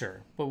yeah,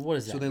 sure. But what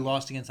is that? So they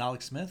lost against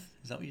Alex Smith.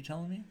 Is that what you're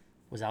telling me?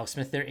 Was Alex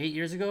Smith there 8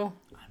 years ago?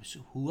 So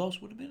who else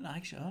would have been?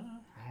 Actually, I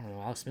don't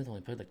know. Alex Smith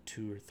only played like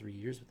 2 or 3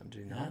 years with them.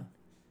 Did he not?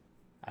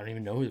 I don't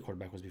even know who the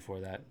quarterback was before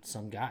that.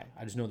 Some guy.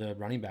 I just know the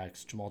running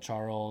backs: Jamal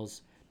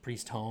Charles,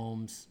 Priest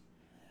Holmes.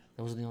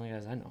 Those are the only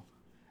guys I know.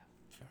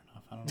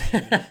 I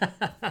don't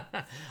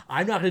know.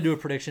 I'm not going to do a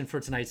prediction for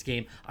tonight's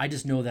game. I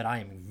just know that I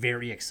am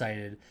very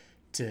excited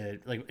to,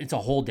 like, it's a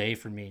whole day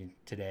for me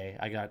today.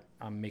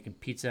 I'm making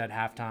pizza at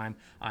halftime.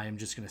 I am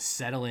just going to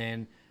settle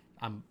in.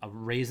 I'm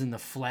raising the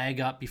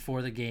flag up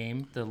before the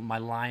game, my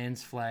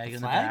Lions flag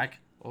in the back.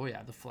 Oh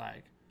yeah, the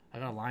flag. I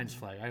got a Lions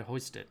flag. I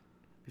hoist it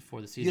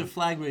before the season. You got a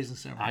flag raising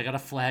ceremony. I got a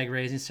flag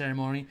raising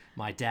ceremony.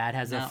 My dad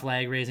has a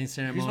flag raising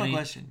ceremony. Here's my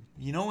question.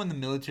 You know, in the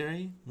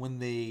military, when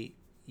they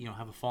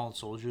have a fallen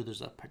soldier,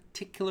 there's a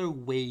particular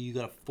way you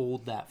got to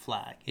fold that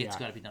flag. It's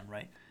got to be done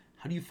right.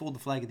 How do you fold the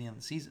flag at the end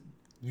of the season?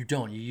 You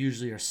don't. You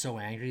usually are so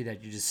angry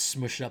that you just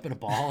smush it up in a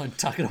ball and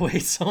tuck it away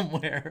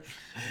somewhere.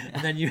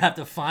 And then you have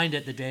to find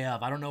it the day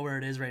of. I don't know where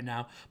it is right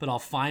now, but I'll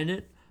find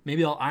it.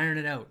 Maybe I'll iron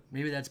it out.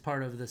 Maybe that's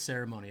part of the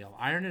ceremony. I'll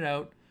iron it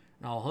out,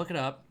 and I'll hook it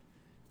up,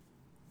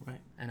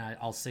 right? And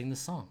I'll sing the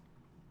song.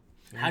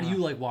 How do you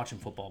like watching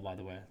football, by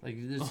the way? Like,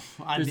 there's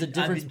a difference.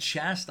 I've been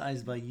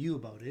chastised by you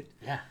about it.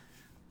 Yeah.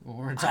 Well,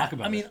 we're going to talk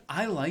about it. I mean,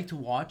 I like to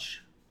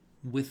watch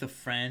with a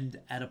friend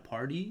at a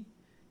party.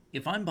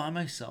 If I'm by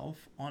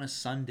myself on a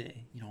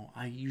Sunday,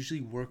 I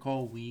usually work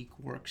all week,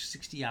 work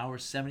 60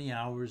 hours, 70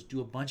 hours, do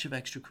a bunch of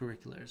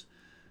extracurriculars.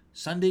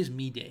 Sunday's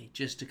me day,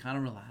 just to kind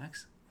of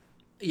relax.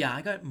 Yeah,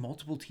 I got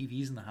multiple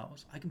TVs in the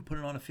house. I can put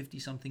it on a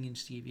 50-something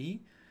inch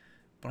TV,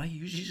 but I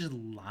usually just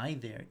lie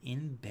there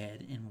in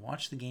bed and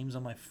watch the games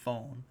on my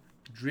phone,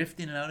 drift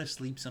in and out of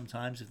sleep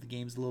sometimes if the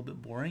game's a little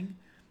bit boring,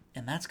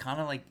 and that's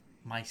kind of like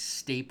my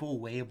staple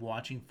way of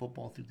watching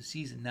football through the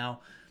season.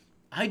 Now,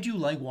 I do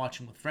like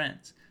watching with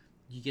friends.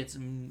 You get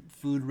some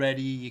food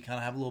ready, you kind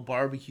of have a little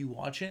barbecue,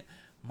 watch it.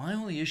 My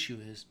only issue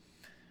is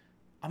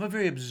I'm a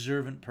very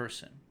observant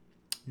person.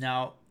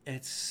 Now,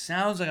 it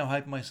sounds like I'm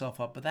hyping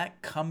myself up, but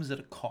that comes at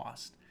a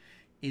cost.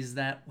 Is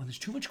that when there's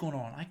too much going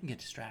on, I can get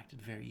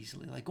distracted very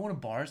easily. Like going to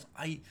bars,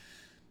 I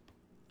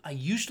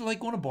used to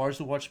like going to bars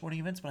to watch sporting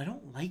events, but I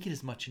don't like it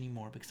as much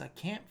anymore because I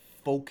can't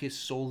focus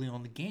solely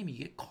on the game. You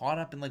get caught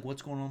up in like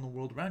what's going on in the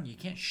world around you. You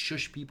can't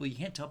shush people. You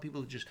can't tell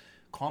people to just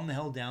calm the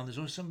hell down. There's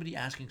always somebody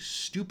asking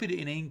stupid,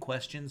 inane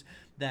questions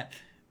that,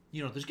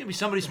 there's going to be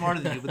somebody smarter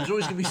than you, but there's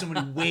always going to be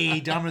somebody way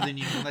dumber than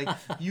you. Like,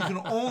 you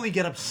can only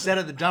get upset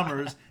at the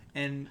dumbers,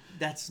 and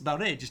that's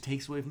about it. It just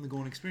takes away from the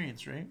going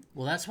experience, right?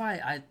 Well, that's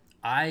why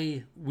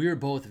we're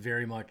both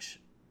very much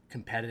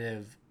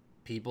competitive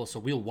people, so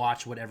we'll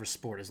watch whatever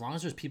sport. As long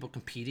as there's people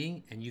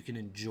competing and you can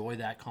enjoy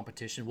that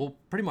competition, we'll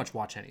pretty much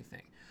watch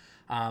anything.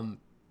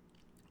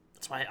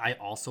 That's why I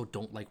also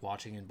don't like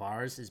watching in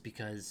bars, is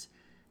because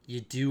you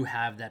do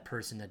have that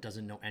person that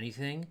doesn't know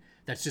anything,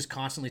 that's just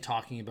constantly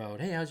talking about,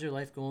 hey, how's your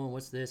life going?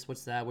 What's this?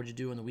 What's that? What'd you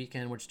do on the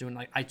weekend? What you doing?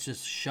 Like, I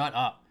just shut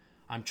up.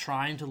 I'm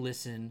trying to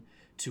listen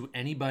to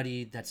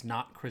anybody that's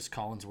not Chris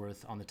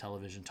Collinsworth on the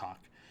television talk.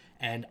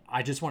 And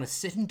I just want to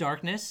sit in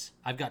darkness.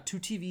 I've got 2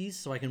 TVs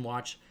so I can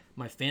watch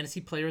my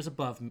fantasy players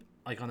above,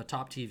 like on the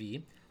top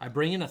TV. I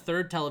bring in a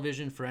third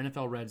television for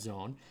NFL Red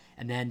Zone.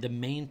 And then the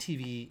main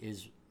TV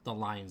is the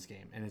Lions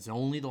game, and it's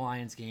only the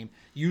Lions game.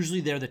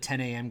 Usually they're the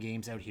 10 a.m.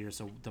 games out here,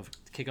 so the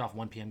kickoff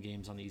 1 p.m.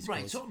 games on the East Coast.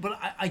 Right, so, but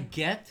I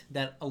get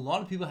that a lot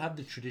of people have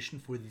the tradition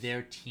for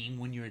their team.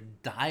 When you're a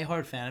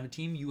diehard fan of a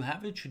team, you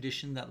have a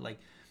tradition that, like,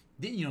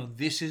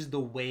 this is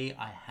the way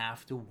I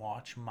have to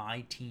watch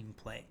my team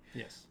play.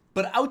 Yes.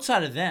 But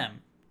outside of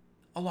them,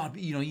 a lot of,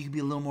 you can be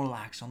a little more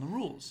lax on the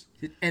rules.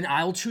 And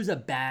I'll choose a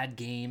bad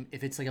game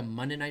if it's like a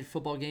Monday night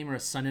football game or a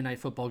Sunday night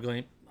football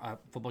game,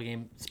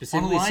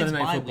 specifically Sunday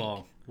night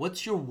football.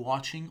 What's your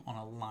watching on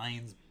a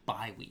Lions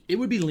bye week? It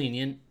would be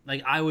lenient.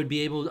 Like I'd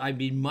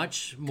be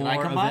much more.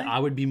 I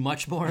would be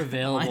much more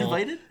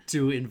available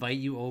to invite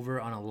you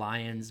over on a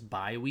Lions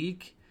bye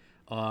week,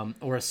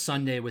 or a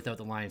Sunday without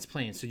the Lions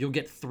playing. So you'll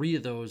get 3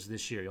 of those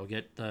this year. You'll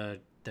get the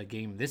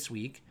game this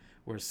week,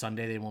 where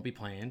Sunday they won't be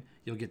playing.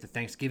 You'll get the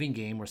Thanksgiving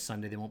game where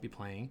Sunday they won't be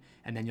playing,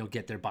 and then you'll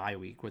get their bye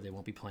week where they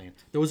won't be playing.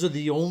 Those are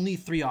the only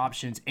 3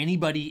 options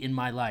anybody in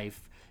my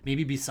life,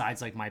 maybe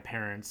besides like my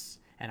parents.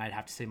 And I'd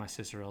have to say my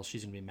sister, or else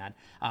she's going to be mad.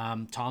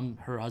 Tom,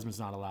 her husband's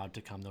not allowed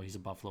to come, though. He's a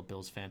Buffalo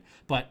Bills fan.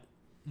 But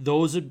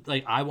those are,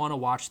 like, I want to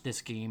watch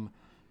this game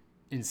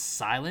in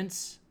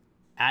silence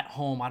at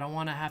home. I don't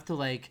want to have to,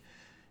 like,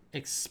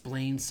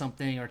 explain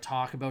something or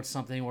talk about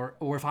something. Or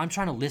if I'm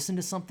trying to listen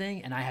to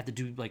something and I have to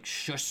do, like,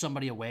 shush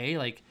somebody away,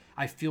 like,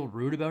 I feel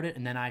rude about it.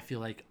 And then I feel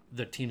like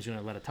the team's going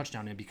to let a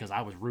touchdown in because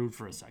I was rude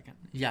for a second.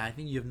 Yeah, I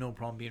think you have no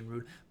problem being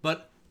rude.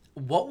 But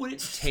what would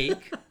it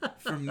take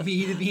for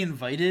me to be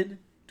invited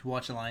to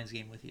watch a Lions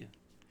game with you?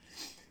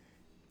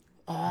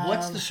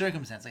 What's the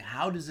circumstance? Like,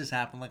 how does this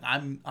happen? Like,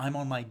 I'm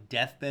on my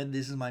deathbed.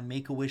 This is my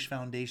Make-A-Wish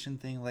Foundation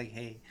thing. Like,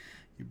 hey,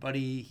 your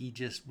buddy, he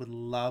just would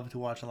love to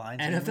watch a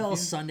Lions game with you. NFL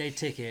Sunday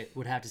Ticket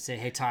would have to say,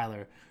 hey,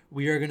 Tyler,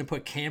 we are going to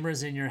put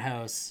cameras in your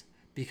house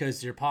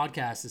because your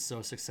podcast is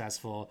so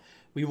successful.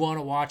 We want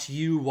to watch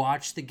you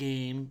watch the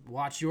game,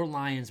 watch your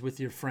Lions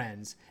with your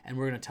friends, and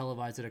we're going to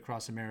televise it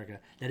across America.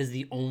 That is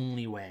the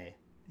only way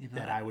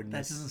that I would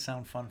miss. That doesn't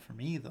sound fun for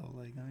me though.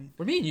 Like, I mean,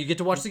 what do you mean? You get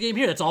to watch the game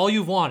here. That's all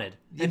you've wanted,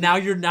 and now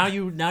you're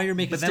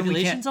making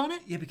stipulations on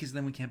it. Yeah, because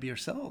then we can't be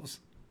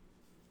ourselves.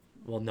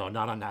 Well, no,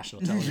 not on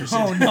national television.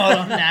 No, not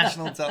on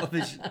national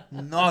television.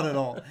 Not at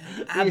all.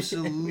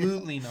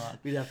 Absolutely not.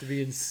 We'd have to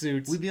be in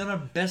suits. We'd be on our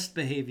best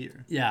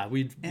behavior. Yeah,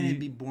 it'd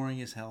be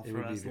boring as hell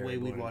for us the way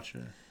we'd watch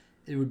it.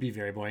 It would be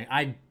very boring.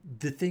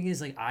 The thing is,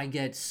 like, I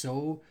get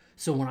so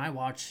when I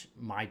watch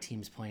my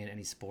teams playing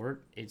any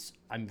sport,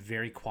 I'm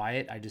very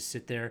quiet. I just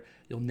sit there.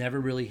 You'll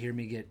never really hear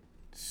me get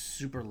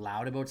super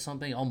loud about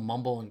something. I'll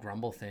mumble and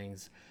grumble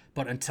things,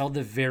 but until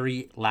the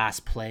very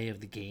last play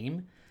of the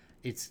game,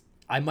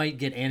 I might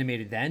get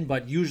animated then.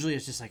 But usually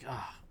it's just like,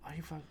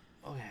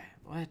 okay,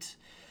 what?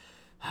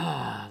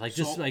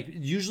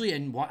 Usually,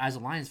 and as a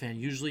Lions fan,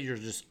 usually you're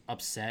just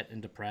upset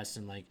and depressed,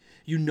 and like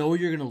you're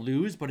gonna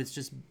lose, but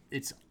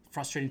it's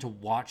frustrating to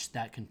watch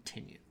that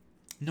continue.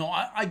 No,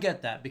 I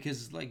get that,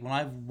 because like when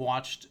I've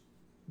watched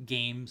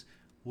games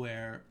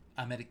where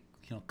I'm at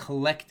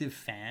collective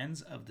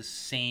fans of the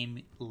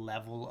same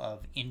level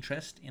of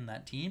interest in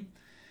that team,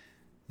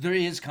 there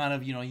is kind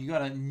of, you got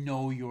to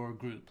know your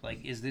group.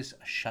 Like, is this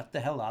a shut the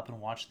hell up and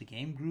watch the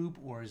game group,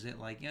 or is it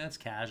like, it's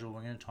casual,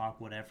 we're going to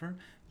talk whatever?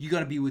 You got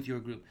to be with your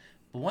group.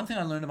 But one thing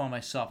I learned about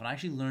myself, and I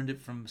actually learned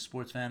it from a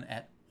sports fan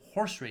at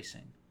horse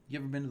racing. You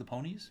ever been to the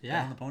ponies?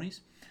 Yeah. On the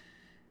ponies?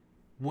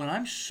 When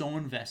I'm so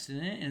invested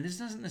in it, and this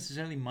isn't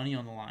necessarily money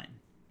on the line,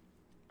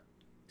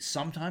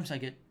 sometimes I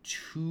get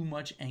too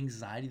much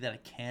anxiety that I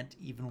can't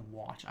even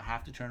watch. I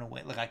have to turn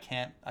away. Like,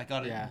 I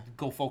got to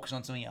go focus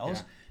on something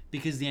else,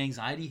 because the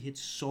anxiety hits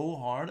so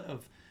hard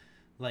of,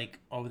 like,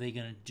 are they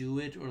going to do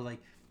it? Or, like,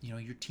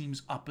 your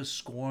team's up a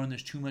score and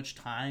there's too much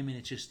time, and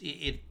it just,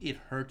 it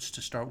hurts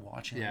to start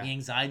watching. Yeah. Like, the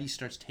anxiety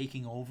starts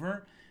taking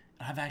over.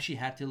 I've actually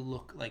had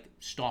to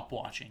stop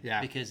watching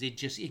because it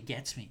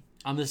gets me.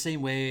 I'm the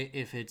same way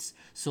if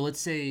so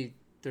let's say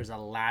there's a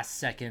last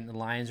second, the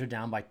Lions are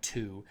down by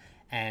 2,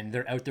 and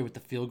they're out there with the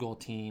field goal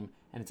team,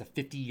 and it's a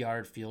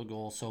 50-yard field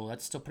goal, so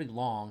that's still pretty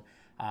long.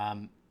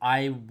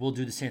 I will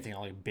do the same thing.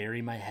 I'll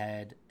bury my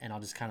head, and I'll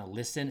just kind of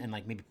listen and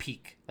maybe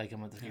peek, like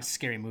I'm a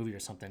scary movie or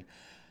something.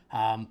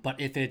 But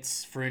if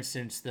it's, for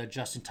instance, the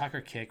Justin Tucker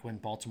kick when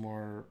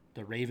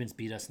the Ravens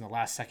beat us in the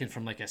last second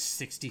from a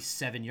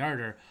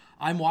 67-yarder,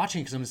 I'm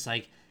watching because I'm just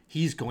like,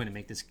 he's going to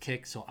make this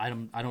kick, so I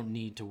don't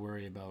need to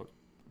worry about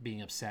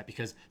being upset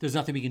because there's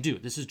nothing we can do.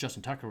 This is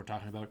Justin Tucker we're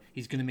talking about.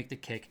 He's going to make the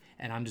kick,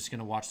 and I'm just going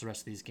to watch the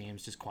rest of these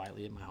games just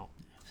quietly at my home.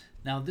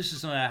 Now, this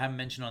is something I haven't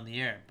mentioned on the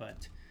air,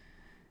 but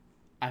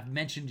I've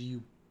mentioned to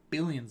you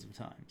billions of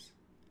times.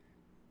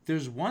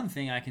 There's one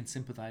thing I can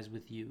sympathize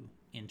with you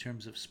in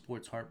terms of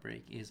sports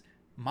heartbreak is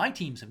my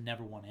teams have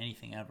never won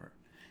anything ever.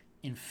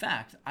 In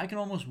fact, I can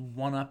almost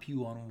one-up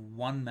you on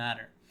one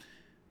matter.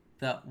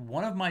 That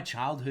one of my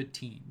childhood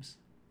teams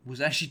was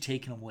actually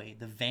taken away,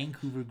 the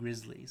Vancouver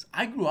Grizzlies.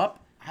 I grew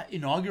up,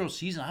 inaugural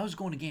season, I was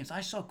going to games.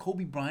 I saw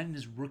Kobe Bryant in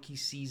his rookie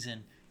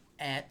season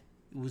it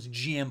was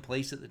GM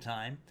Place at the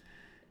time.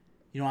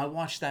 I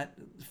watched that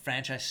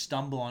franchise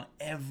stumble on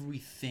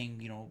everything,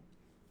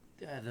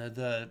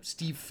 the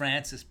Steve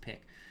Francis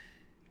pick.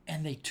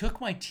 And they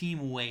took my team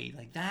away.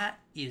 Like, that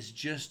is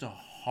just a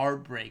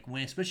heartbreak,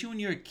 especially when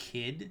you're a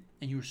kid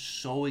and you're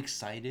so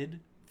excited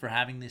for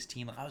having this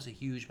team. Like, I was a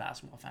huge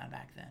basketball fan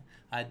back then.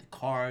 I had the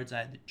cards, I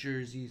had the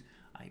jerseys.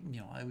 I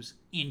was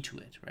into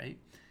it, right?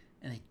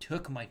 And they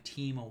took my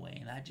team away,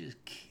 and that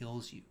just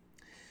kills you.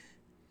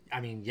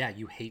 I mean, yeah,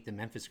 you hate the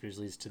Memphis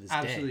Grizzlies to this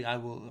Absolutely. day. I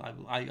will.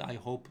 I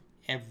hope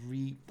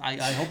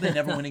I hope they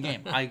never win a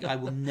game. I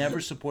will never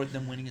support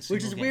them winning a single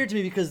Which is game. weird to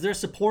me because they're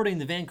supporting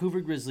the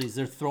Vancouver Grizzlies.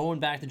 They're throwing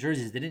back the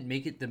jerseys. They didn't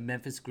make it the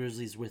Memphis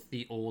Grizzlies with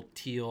the old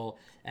teal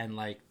and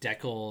like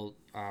decal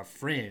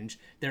fringe.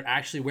 They're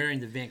actually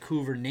wearing the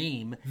Vancouver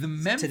name. The to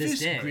this Memphis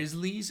day.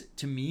 Grizzlies,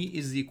 to me,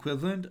 is the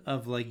equivalent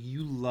of like,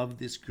 you love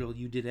this girl,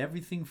 you did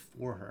everything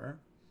for her,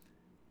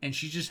 and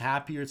she's just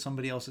happier at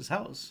somebody else's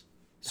house.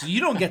 So you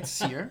don't get to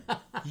see her.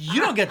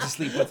 You don't get to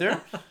sleep with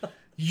her.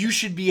 You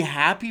should be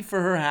happy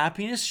for her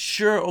happiness.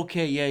 Sure,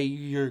 okay, yeah,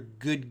 you're a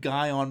good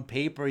guy on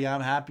paper. Yeah,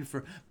 I'm happy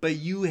for her. But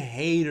you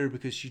hate her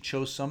because she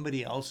chose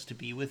somebody else to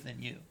be with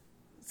than you.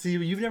 See,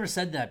 you've never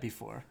said that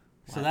before.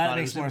 So I that thought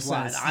it makes was more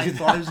implied. sense. I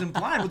thought it was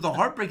implied with the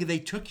heartbreaker. They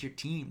took your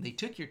team.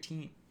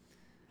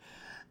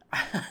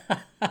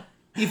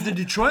 If the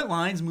Detroit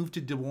Lions moved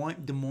to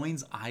Des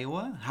Moines,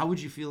 Iowa, how would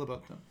you feel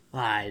about them?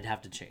 I'd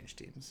have to change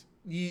teams.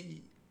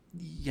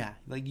 Yeah,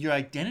 like your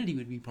identity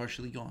would be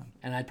partially gone.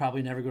 And I'd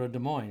probably never go to Des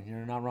Moines.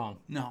 You're not wrong.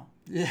 No.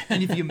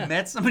 And if you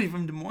met somebody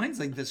from Des Moines,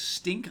 like the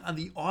stink of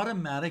the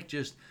automatic,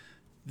 just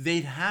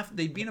they'd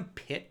be in a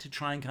pit to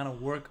try and kind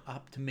of work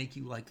up to make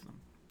you like them.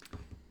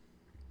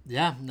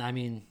 Yeah, I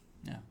mean,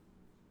 Yeah.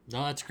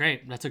 no, that's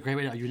great. That's a great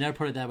way. You never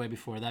put it that way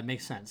before. That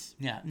makes sense.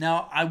 Yeah.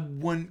 Now, I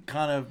wouldn't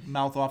kind of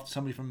mouth off to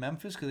somebody from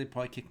Memphis because they'd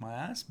probably kick my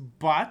ass.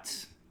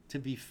 But to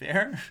be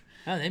fair,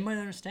 Yeah, they might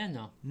understand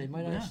though. They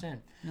might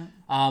understand. Yeah.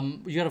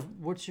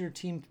 What's your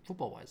team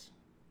football wise?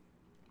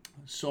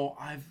 so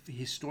I've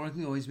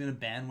historically always been a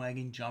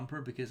bandwagon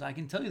jumper because I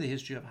can tell you the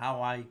history of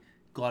how I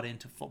got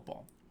into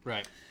football.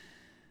 Right.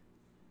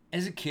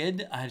 As a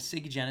kid, I had a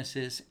Sega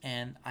Genesis,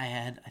 and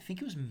I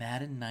think it was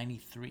Madden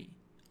 93.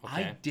 Okay.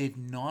 I did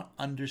not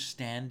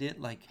understand it.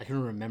 Like, I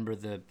can remember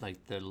the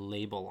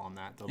label on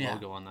that, the Yeah.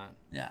 logo on that.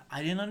 yeah,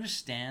 I didn't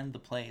understand the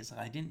plays.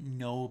 I didn't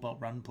know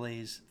about run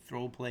plays,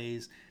 throw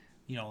plays,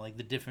 like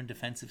the different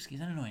defensive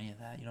schemes. I don't know any of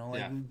that.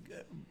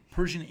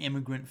 Persian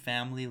immigrant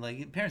family.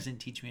 Like, parents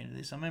didn't teach me any of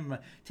this. I remember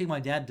taking my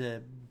dad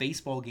to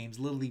baseball games,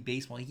 Little League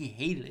baseball. He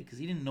hated it because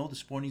he didn't know the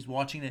sport, and he's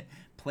watching it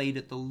played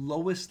at the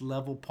lowest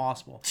level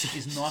possible.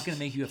 Is not going to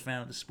make you a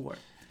fan of the sport.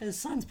 His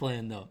son's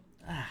playing though.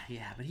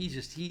 Yeah, but he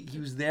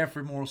was there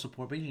for moral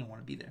support, but he didn't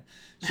want to be there.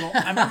 So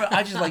I remember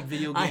I just like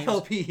video I games.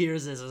 hope he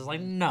hears this. It's like,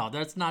 no,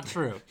 that's not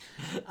true.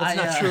 That's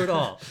not true at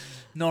all.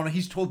 No,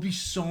 he's told me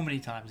so many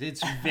times.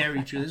 It's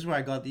very true. This is where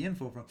I got the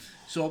info from.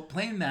 So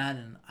playing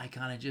Madden, I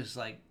kind of just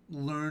like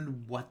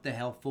learned what the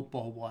hell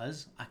football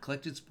was. I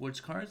collected sports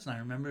cards, and I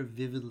remember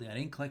vividly. I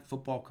didn't collect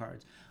football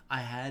cards. I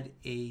had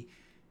a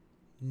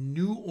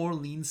New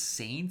Orleans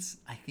Saints.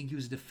 I think he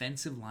was a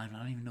defensive lineman.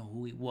 I don't even know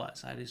who he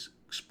was. I had his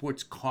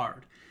sports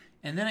card.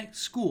 And then at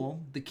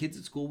school, the kids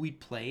at school, we'd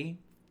play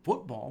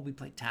football. We'd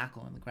play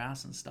tackle in the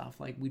grass and stuff.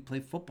 Like, we'd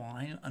play football.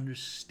 I didn't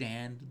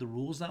understand the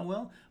rules that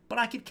well, but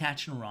I could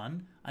catch and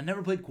run. I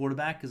never played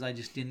quarterback because I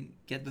just didn't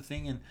get the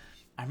thing. And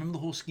I remember the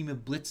whole scheme of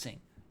blitzing.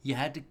 You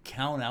had to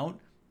count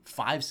out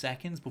 5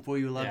 seconds before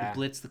you were allowed to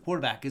blitz the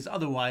quarterback, because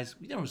otherwise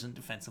there wasn't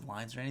defensive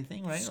lines or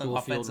anything, right? School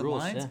like field offensive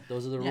rules. lines. Yeah,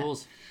 those are the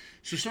rules.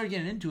 So I started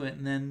getting into it,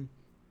 and then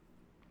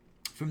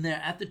from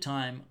there, at the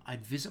time,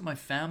 I'd visit my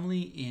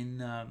family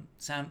in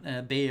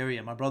Bay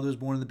Area. My brother was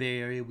born in the Bay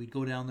Area. We'd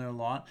go down there a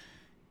lot.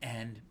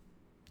 And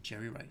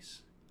Jerry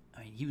Rice.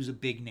 I mean, he was a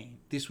big name.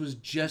 This was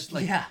just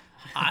like... Yeah.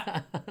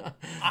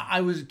 I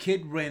was a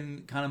kid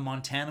when kind of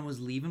Montana was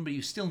leaving, but he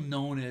was still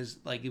known as...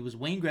 Like, it was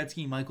Wayne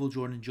Gretzky, Michael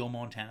Jordan, and Joe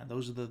Montana.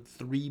 Those are the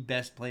three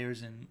best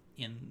players in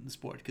the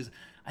sport. Because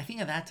I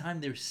think at that time,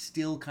 they were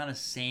still kind of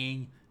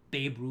saying...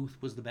 Babe Ruth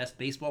was the best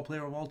baseball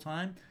player of all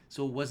time.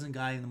 So it wasn't a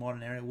guy in the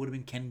modern era. It would have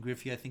been Ken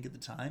Griffey, I think, at the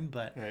time.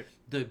 But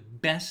the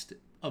best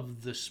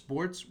of the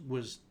sports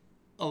was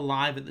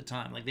alive at the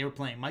time. Like, they were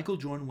playing. Michael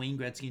Jordan, Wayne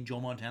Gretzky, and Joe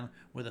Montana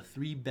were the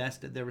three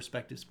best at their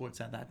respective sports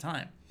at that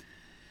time.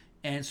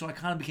 And so I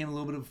kind of became a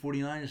little bit of a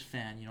 49ers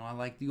fan. I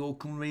liked the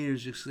Oakland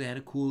Raiders just because they had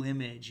a cool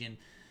image. And,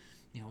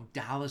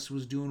 Dallas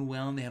was doing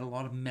well, and they had a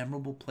lot of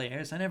memorable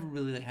players. I never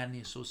really had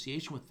any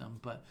association with them,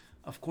 but...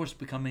 Of course,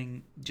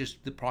 becoming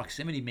just the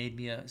proximity made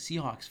me a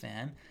Seahawks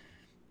fan.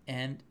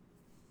 And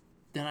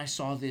then I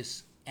saw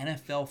this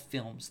NFL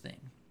Films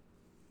thing.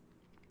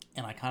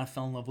 And I kind of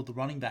fell in love with the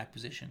running back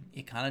position.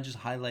 It kind of just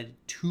highlighted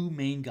two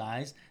main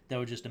guys that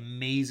were just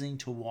amazing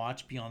to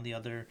watch beyond the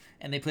other.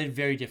 And they played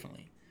very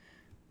differently.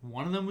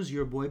 One of them was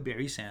your boy,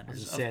 Barry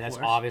Sanders. That's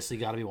obviously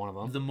got to be one of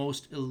them. The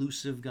most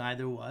elusive guy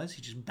there was.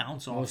 He just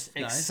bounced off Most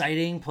guys.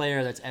 exciting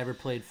player that's ever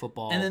played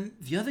football. And then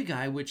the other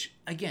guy, which,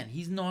 again,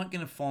 he's not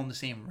going to fall in the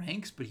same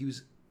ranks, but he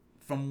was,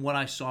 from what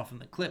I saw from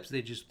the clips,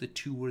 the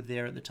two were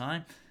there at the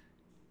time.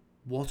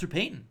 Walter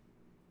Payton.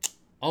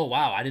 Oh,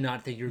 wow. I did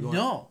not think you were going...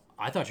 No.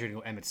 I thought you were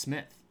going to go Emmitt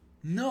Smith.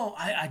 No,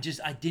 I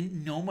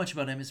didn't know much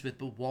about Emmitt Smith,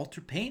 but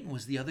Walter Payton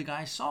was the other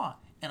guy I saw.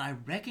 And I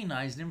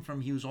recognized him from,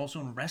 he was also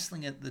in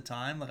wrestling at the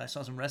time. Like, I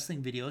saw some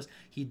wrestling videos.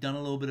 He'd done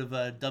a little bit of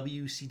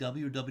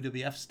WCW or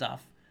WWF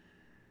stuff.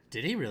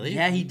 Did he really?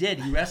 Yeah, he did.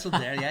 He wrestled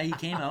there. Yeah, he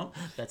came out.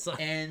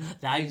 And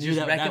I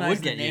just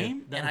recognized the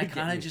name, and I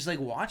kind of you. just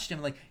like watched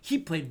him. Like, he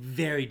played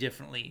very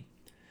differently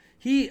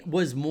He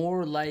was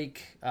more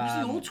like He's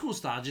the old school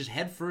style, just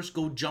head first,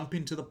 go jump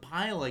into the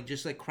pile, like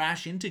just like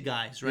crash into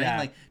guys, right? Yeah.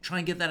 Like try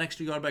and get that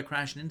extra yard by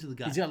crashing into the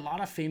guy. he's got a lot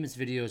of famous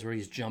videos where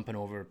he's jumping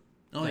over,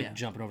 yeah.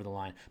 jumping over the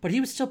line. But he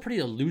was still pretty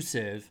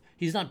elusive.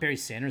 He's not Barry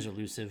Sanders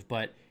elusive,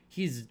 but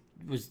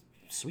was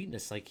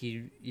sweetness. Like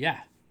he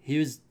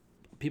was.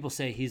 People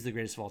say he's the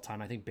greatest of all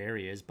time. I think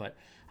Barry is, but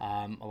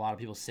a lot of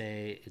people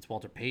say it's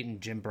Walter Payton,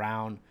 Jim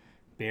Brown,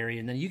 Barry,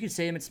 and then you could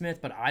say Emmitt Smith,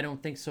 but I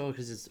don't think so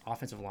because his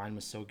offensive line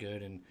was so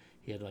good and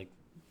he had like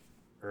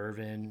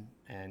Irvin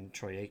and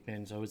Troy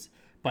Aikman. So it was,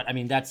 but I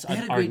mean that's They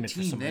had an a great argument for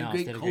team. someone They had a else.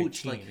 great They had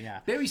coach. team, Like yeah.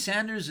 Barry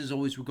Sanders is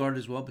always regarded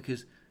as well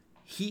because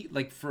he,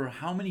 like, for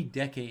how many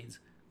decades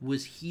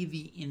was he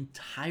the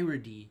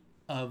entirety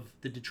of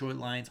the Detroit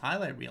Lions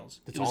highlight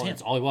reels? That's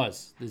all he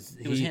was.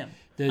 It was him.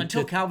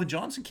 Until Calvin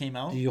Johnson came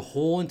out. The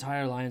whole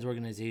entire Lions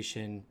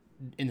organization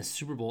in the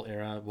Super Bowl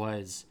era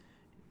was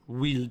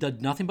we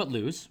did nothing but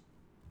lose.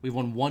 We've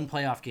won one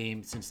playoff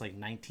game since like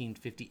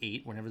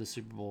 1958, whenever the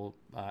Super Bowl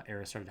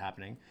era started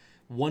happening.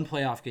 One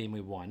playoff game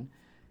we won.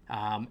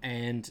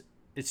 And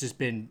it's just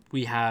been,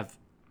 we have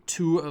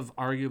two of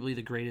arguably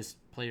the greatest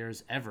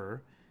players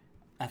ever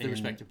At the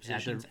respective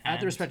positions. at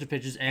the respective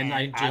pitches, and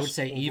I would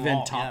say overall,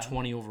 even top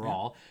 20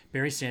 overall.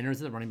 Barry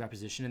Sanders at the running back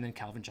position, and then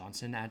Calvin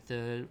Johnson at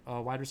the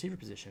wide receiver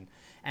position.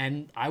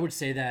 And I would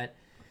say that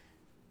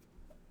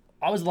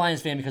I was a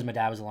Lions fan because my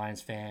dad was a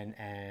Lions fan,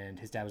 and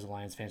his dad was a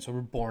Lions fan, so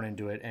we're born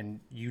into it, and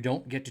you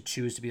don't get to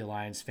choose to be a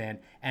Lions fan.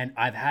 And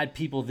I've had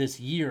people this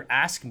year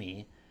ask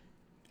me,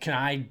 can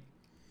I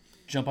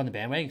jump on the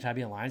bandwagon? Can I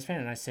be a Lions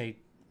fan? And I say,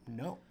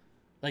 no.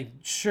 Like,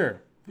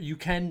 sure, you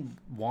can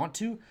want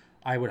to.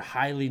 I would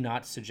highly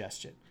not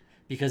suggest it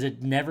because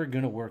it's never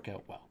going to work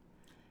out well.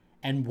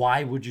 And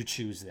why would you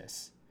choose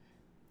this?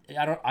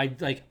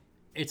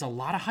 It's a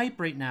lot of hype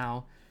right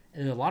now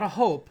and a lot of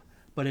hope,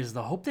 but it's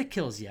the hope that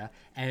kills you.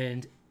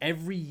 And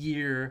every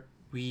year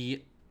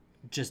we've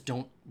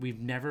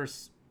never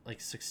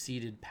like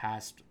succeeded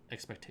past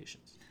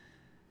expectations.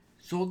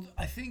 So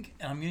I think,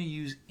 and I'm going to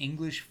use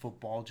English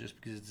football just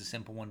because it's a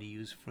simple one to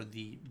use for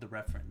the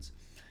reference.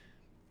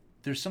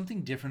 There's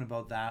something different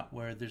about that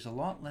where there's a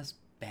lot less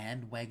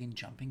bandwagon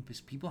jumping because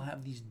people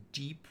have these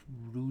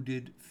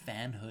deep-rooted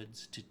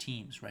fanhoods to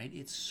teams, right?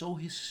 It's so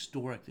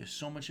historic. There's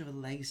so much of a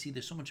legacy.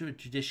 There's so much of a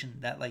tradition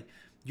that, like,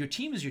 your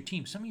team is your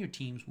team. Some of your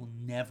teams will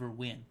never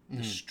win.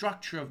 The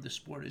structure of the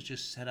sport is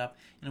just set up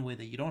in a way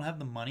that you don't have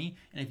the money,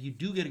 and if you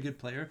do get a good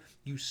player,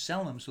 you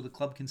sell them so the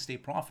club can stay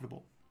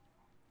profitable.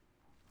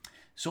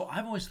 So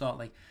I've always thought,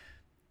 like,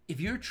 if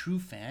you're a true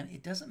fan,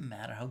 it doesn't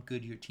matter how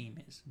good your team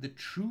is. The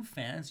true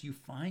fans, you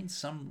find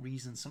some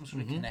reason, some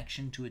sort of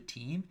connection to a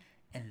team,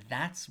 and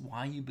that's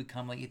why you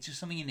become, like, it's just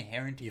something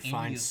inherent in you. You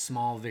find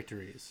small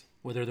victories,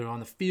 whether they're on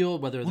the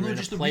field, whether they're a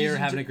player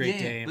having a great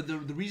game. But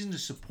the reason to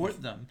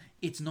support them,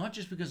 it's not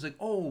just because, like,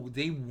 oh,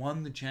 they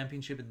won the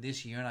championship in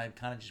this year and I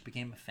kind of just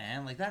became a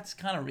fan. Like, that's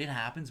kind of, it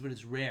happens, but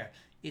it's rare.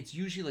 It's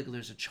usually, like,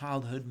 there's a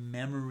childhood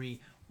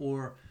memory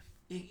or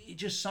it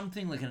just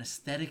something like an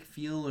aesthetic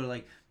feel or,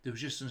 like, there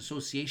was just an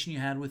association you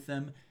had with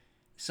them,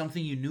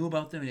 something you knew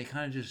about them, and it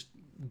kind of just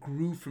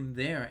grew from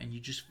there, and you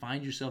just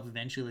find yourself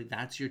eventually, like,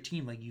 that's your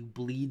team. Like, you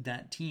bleed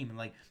that team, and,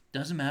 like,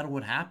 doesn't matter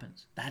what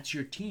happens. That's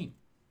your team.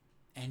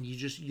 And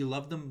you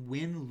love them,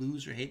 win,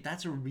 lose, or hate.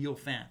 That's a real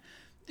fan.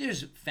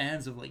 There's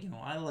fans of, like,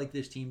 I like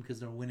this team because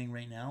they're winning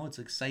right now. It's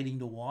exciting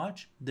to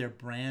watch. Their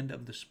brand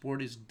of the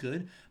sport is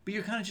good. But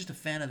you're kind of just a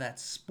fan of that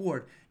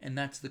sport, and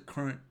that's the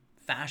current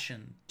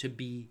fashion to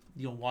be,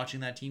 watching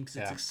that team because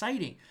it's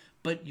exciting.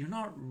 But you're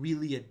not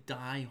really a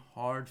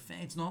die-hard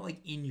fan. It's not, like,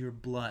 in your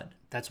blood.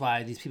 That's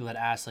why these people that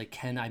ask, like,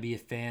 can I be a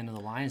fan of the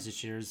Lions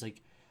this year? Is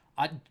like,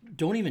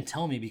 don't even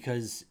tell me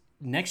because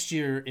next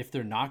year, if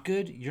they're not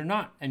good, you're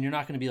not. And you're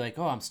not going to be like,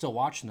 oh, I'm still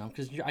watching them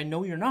because I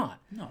know you're not.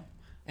 No.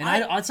 And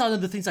that's one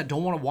of the things I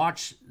don't want to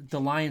watch the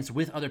Lions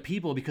with other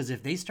people because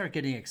if they start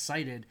getting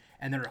excited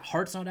and their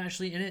heart's not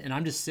actually in it and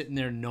I'm just sitting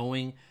there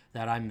knowing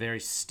that I'm very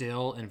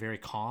still and very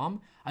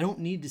calm, I don't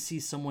need to see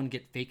someone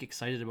get fake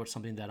excited about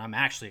something that I'm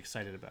actually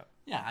excited about.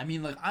 Yeah, I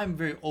mean, like, I'm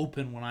very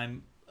open when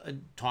I'm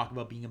talk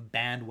about being a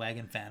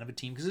bandwagon fan of a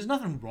team because there's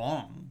nothing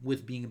wrong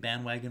with being a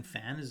bandwagon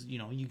fan. Is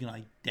you can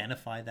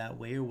identify that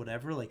way or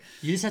whatever. Like,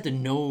 you just have to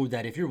know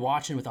that if you're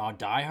watching with all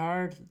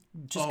diehard,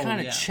 just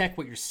kind of check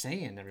what you're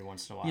saying every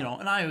once in a while.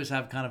 And I always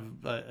have kind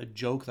of a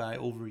joke that I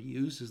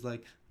overuse is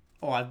like,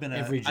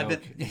 every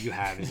joke you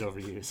have is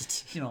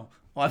overused.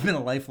 I've been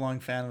a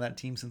lifelong fan of that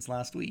team since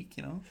last week.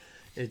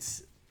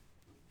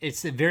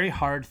 It's a very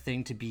hard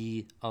thing to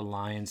be a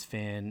Lions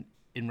fan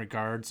in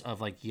regards of,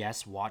 like,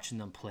 yes, watching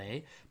them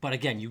play, but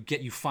again,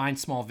 you find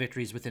small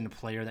victories within a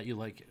player that you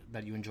like,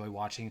 that you enjoy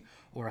watching,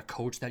 or a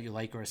coach that you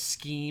like, or a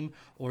scheme,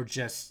 or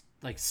just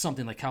like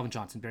something like Calvin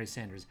Johnson, Barry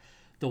Sanders.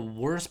 The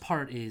worst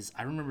part is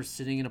I remember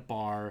sitting in a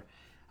bar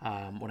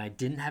when I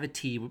didn't have a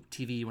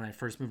TV when I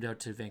first moved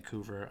out to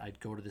Vancouver. I'd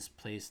go to this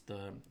place,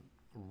 the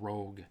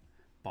Rogue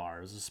Bar.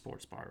 It was a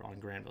sports bar on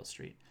Granville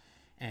Street.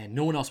 And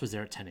no one else was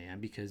there at 10 a.m.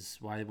 because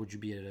why would you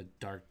be at a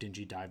dark,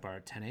 dingy dive bar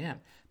at 10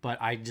 a.m.?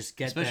 But I just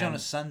get especially them on a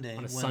Sunday. On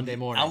a when Sunday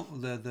morning.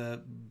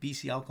 The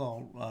BC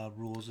alcohol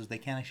rules is they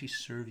can't actually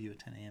serve you at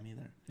 10 a.m.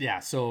 either.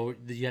 Yeah, so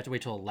you have to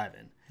wait till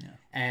 11. Yeah.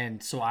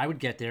 And so I would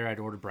get there, I'd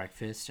order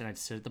breakfast, and I'd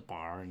sit at the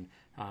bar.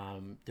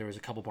 And there was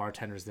a couple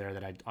bartenders there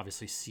that I'd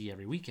obviously see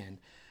every weekend.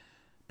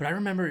 But I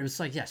remember it was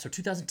like, so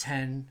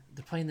 2010,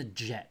 they're playing the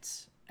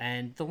Jets.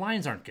 And the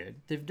Lions aren't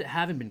good. They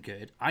haven't been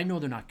good. I know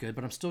they're not good,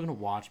 but I'm still going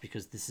to watch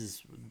because this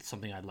is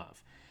something I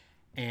love.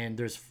 And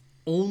there's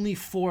only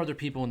 4 other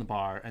people in the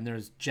bar, and there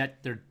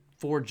are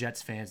 4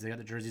 Jets fans. They got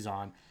the jerseys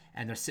on,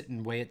 and they're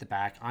sitting way at the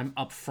back. I'm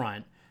up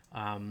front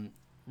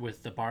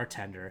with the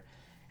bartender,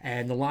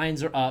 and the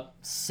Lions are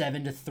up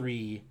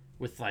 7-3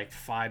 with like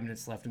 5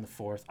 minutes left in the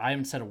fourth. I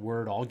haven't said a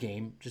word all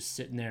game, just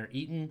sitting there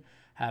eating,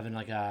 having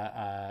like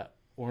a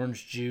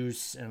orange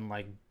juice and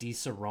like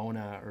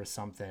Di-Serona or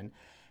something.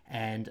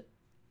 And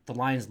the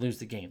Lions lose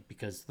the game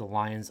because the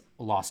Lions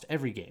lost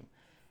every game.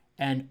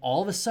 And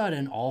all of a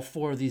sudden, all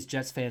 4 of these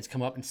Jets fans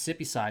come up and sit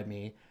beside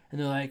me. And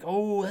they're like,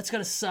 oh, that's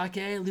going to suck,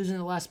 eh? Losing at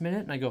the last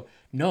minute. And I go,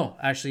 no,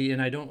 actually.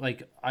 And I don't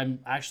I'm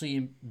actually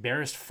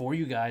embarrassed for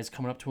you guys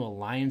coming up to a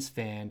Lions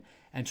fan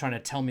and trying to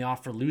tell me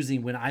off for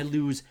losing when I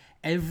lose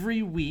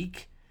every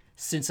week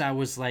since I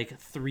was like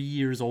 3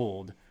 years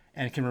old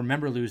and can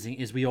remember losing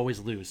is we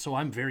always lose. So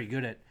I'm very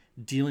good at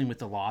dealing with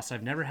the loss.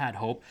 I've never had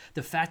hope.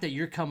 The fact that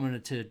you're coming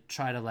to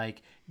try to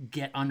like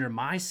get under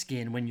my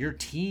skin when your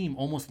team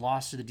almost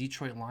lost to the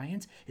Detroit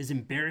Lions is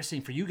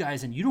embarrassing for you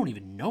guys and you don't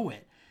even know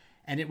it.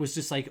 And it was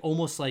just like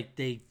almost like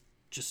they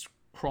just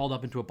crawled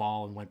up into a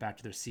ball and went back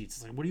to their seats.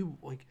 It's like, what do you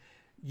like?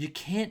 You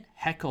can't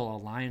heckle a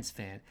Lions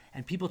fan,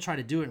 and people try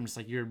to do it. And it's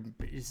like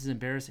this is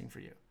embarrassing for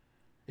you.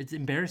 It's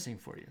embarrassing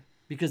for you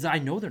because I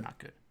know they're not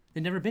good.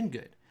 They've never been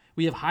good.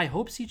 We have high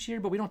hopes each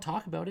year, but we don't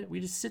talk about it. We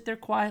just sit there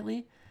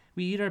quietly.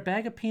 We eat our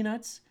bag of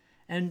peanuts,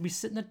 and we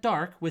sit in the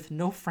dark with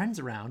no friends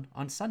around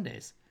on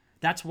Sundays.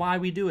 That's why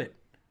we do it,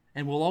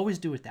 and we'll always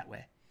do it that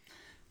way.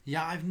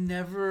 Yeah, I've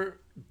never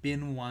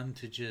been one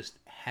to just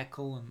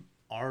heckle an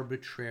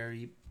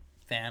arbitrary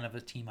fan of a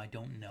team I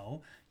don't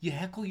know. You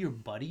heckle your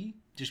buddy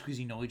just because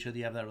you know each other,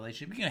 you have that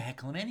relationship. You're gonna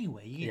heckle him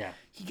anyway.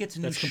 He gets a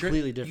new shirt. That's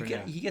completely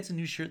different. He gets a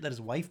new shirt that his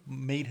wife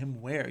made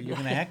him wear. You're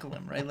gonna heckle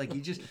him, right? Like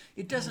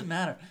it doesn't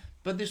matter.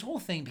 But this whole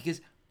thing,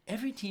 because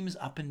every team is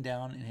up and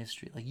down in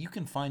history. Like you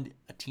can find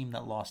a team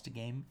that lost a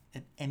game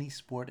at any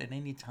sport at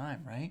any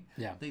time, right?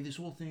 Yeah. Like this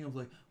whole thing of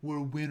like we're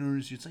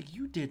winners. It's like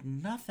you did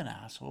nothing,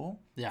 asshole.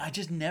 Yeah. I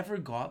just never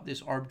got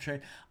this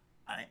arbitrary.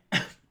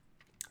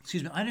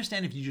 Excuse me. I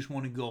understand if you just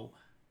want to go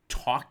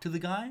talk to the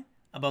guy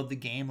about the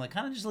game, like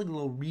kind of just like a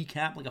little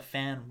recap, like a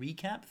fan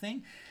recap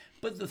thing.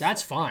 But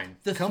that's fine.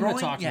 The Come throwing,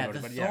 to talk yeah, about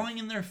it, the throwing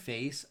in their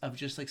face of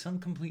just like some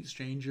complete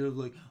stranger of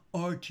like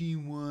our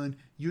team won,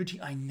 your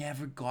team. I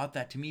never got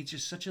that. To me, it's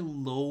just such a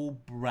low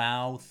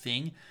brow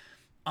thing,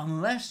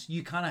 unless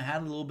you kind of had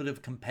a little bit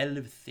of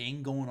competitive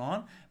thing going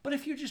on. But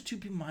if you're just two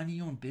people minding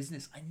your own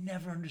business, I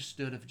never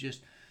understood of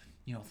just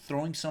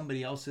throwing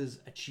somebody else's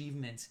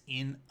achievements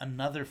in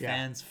another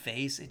fan's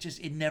face.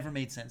 It never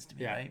made sense to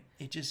me. Yeah. Right?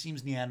 It just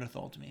seems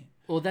Neanderthal to me.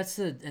 Well,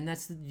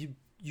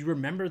 you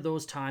remember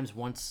those times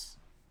once.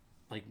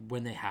 Like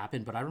when they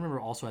happened, but I remember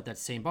also at that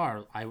same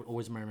bar, I would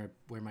always remember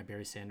wearing my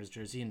Barry Sanders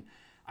jersey, and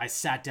I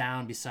sat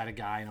down beside a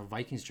guy in a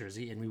Vikings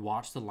jersey, and we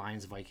watched the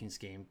Lions-Vikings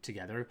game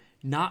together.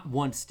 Not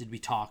once did we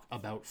talk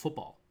about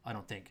football, I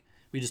don't think.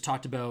 We just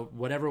talked about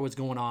whatever was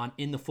going on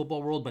in the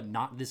football world, but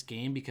not this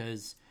game,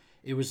 because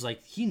it was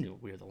like he knew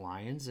we were the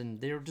Lions, and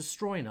they were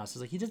destroying us.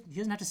 It's like he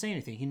doesn't have to say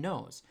anything. He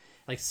knows.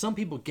 Like some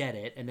people get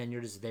it, and then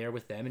you're just there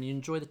with them, and you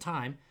enjoy the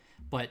time.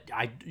 But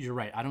you're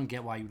right. I don't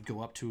get why you would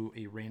go up to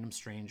a random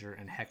stranger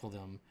and heckle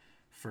them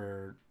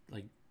for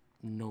like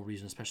no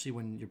reason, especially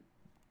when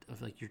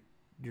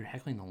you're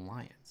heckling the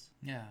Lions.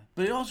 Yeah,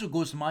 but it also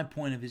goes to my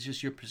point of it's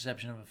just your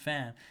perception of a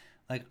fan.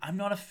 Like I'm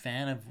not a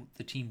fan of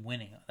the team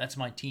winning. That's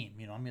my team.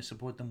 I'm going to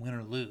support them win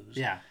or lose.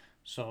 Yeah.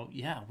 So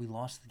yeah, we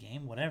lost the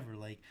game. Whatever.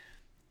 Like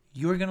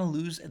you're going to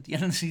lose at the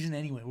end of the season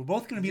anyway. We're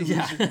both going to be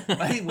losers,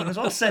 right? When it's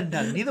all said and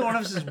done, neither one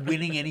of us is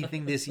winning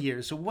anything this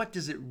year. So what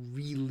does it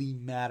really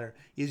matter?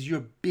 Is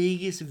your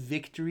biggest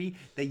victory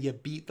that you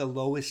beat the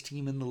lowest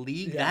team in the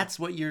league? Yeah. That's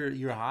what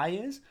your high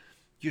is?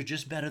 You're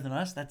just better than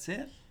us? That's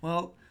it?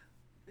 Well,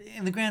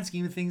 in the grand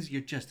scheme of things, you're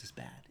just as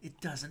bad.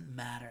 It doesn't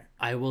matter.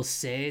 I will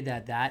say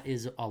that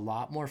is a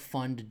lot more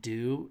fun to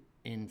do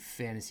in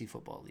fantasy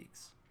football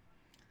leagues.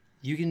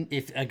 You can,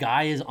 if a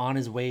guy is on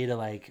his way to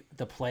like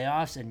the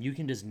playoffs and you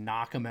can just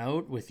knock him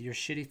out with your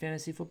shitty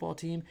fantasy football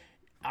team,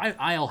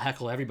 I'll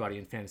heckle everybody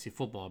in fantasy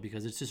football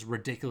because it's just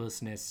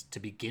ridiculousness to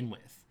begin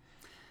with.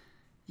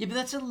 Yeah, but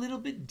that's a little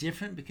bit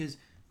different because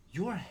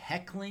you're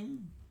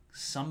heckling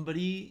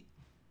somebody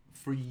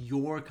for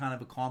your kind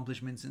of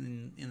accomplishments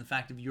in the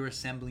fact of you're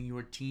assembling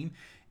your team,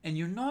 and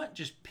you're not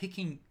just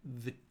picking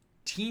the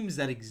teams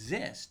that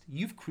exist.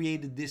 You've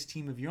created this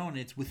team of your own.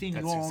 It's within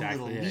your own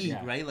little league,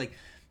 right? Like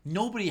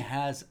nobody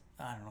has,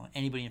 I don't know,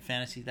 anybody in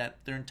fantasy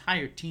that their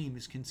entire team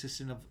is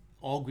consistent of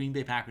all Green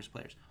Bay Packers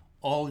players.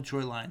 all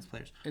Detroit Lions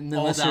players, all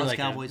Unless you're Dallas like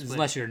Cowboys players.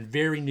 unless you're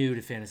very new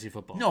to fantasy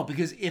football. No,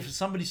 because if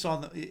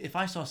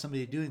I saw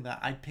somebody doing that,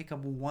 I'd pick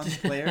up one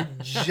player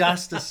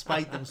just to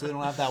spite them, so they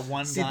don't have that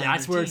one. See, guy that's on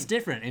their where team. it's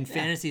different in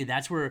fantasy.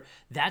 That's where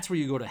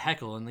you go to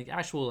heckle, and like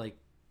actual like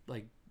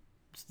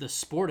the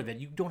sport of it,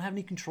 you don't have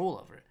any control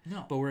over it.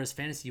 No. But whereas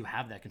fantasy, you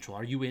have that control.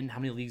 Are you in? How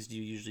many leagues do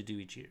you usually do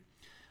each year?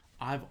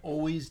 I've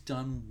always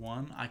done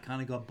one. I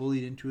kind of got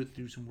bullied into it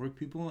through some work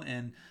people,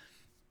 and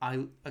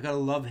I got a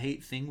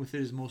love-hate thing with it,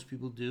 as most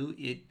people do.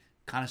 It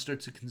kind of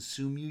starts to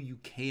consume you. You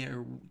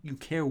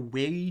care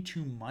way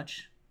too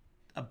much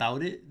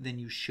about it than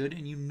you should,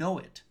 and you know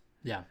it.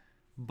 Yeah.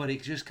 But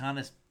it just kind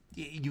of,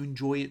 you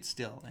enjoy it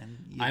still.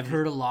 And I've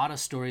heard a lot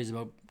of stories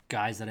about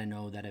guys that I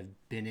know that have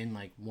been in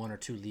like 1 or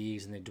 2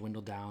 leagues and they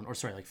dwindle down, or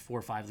sorry, like 4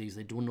 or 5 leagues,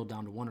 they dwindle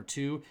down to 1 or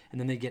 2, and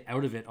then they get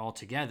out of it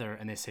altogether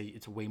and they say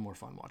it's way more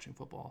fun watching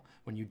football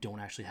when you don't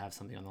actually have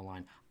something on the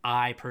line.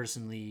 I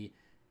personally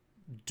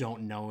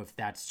don't know if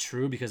that's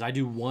true because I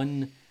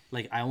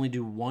only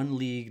do one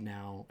league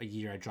now a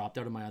year. I dropped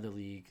out of my other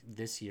league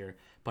this year,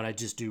 but I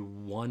just do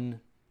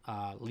one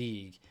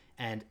league,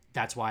 and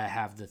that's why I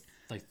have the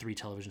 3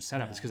 television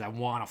setup. It's because I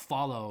want to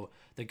follow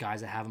the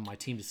guys I have on my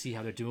team to see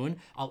how they're doing.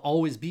 I'll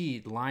always be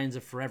the Lions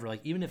of forever.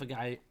 Like even if a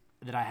guy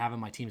that I have on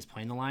my team is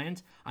playing the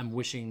Lions, I'm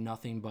wishing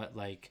nothing but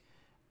like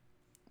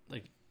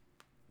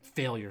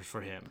failure for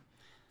him.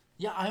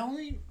 Yeah, I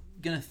only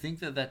gonna think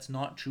that that's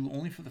not true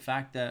only for the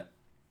fact that,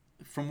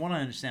 from what I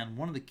understand,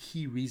 one of the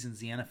key reasons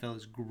the NFL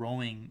is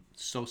growing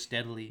so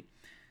steadily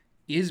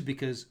is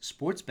because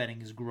sports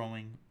betting is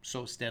growing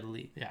so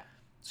steadily. Yeah.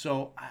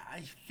 So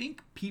I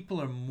think people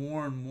are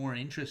more and more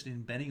interested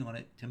in betting on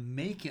it to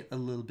make it a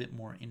little bit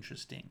more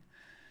interesting.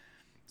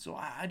 So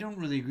I don't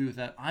really agree with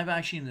that. I'm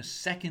actually in the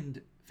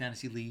second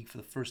fantasy league for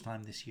the first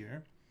time this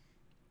year.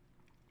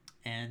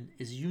 And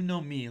as you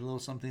know me, a little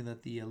something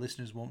that the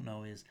listeners won't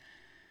know is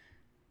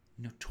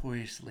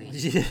notoriously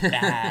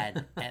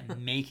bad at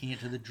making it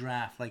to the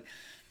draft. Like,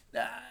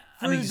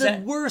 For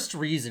the worst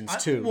reasons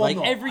too.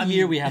 Every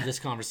year we have this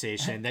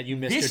conversation that you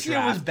missed your draft. This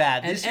year was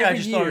bad. This year I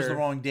just thought it was the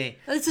wrong day.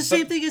 It's the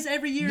same thing as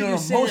every year. You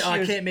say,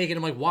 I can't make it.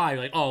 I'm like, why?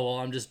 You're like, oh, well,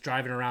 I'm just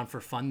driving around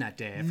for fun that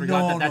day. I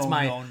forgot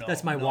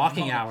that's my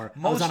walking hour.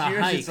 Most I was on a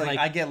years hike. It's like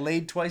I get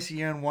laid twice a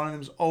year, and one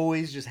of them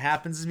always just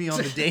happens to be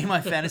on the day of my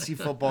fantasy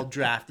football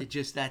draft. It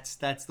just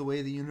that's the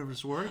way the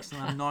universe works,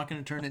 and I'm not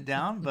going to turn it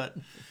down. But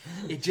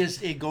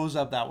it goes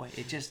up that way.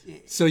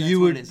 So you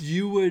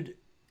would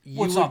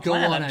go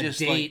on a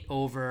date like,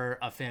 over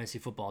a fantasy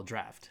football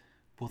draft.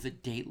 Well, the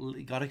date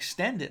got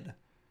extended.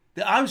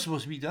 I was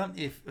supposed to be done.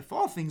 If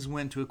all things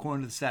went to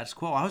according to the status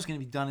quo, I was going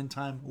to be done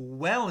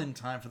well in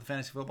time for the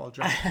fantasy football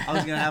draft. I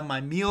was going to have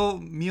my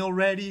meal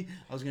ready.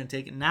 I was going to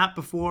take a nap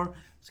before.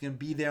 I was going to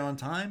be there on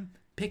time.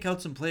 Pick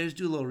out some players,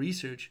 do a little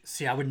research.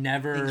 See, I would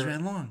never. Things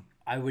ran long.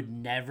 I would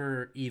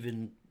never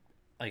even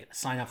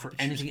sign up for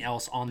anything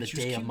else on the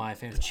day of my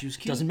fantasy.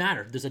 Doesn't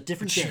matter. There's a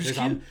different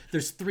day.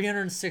 There's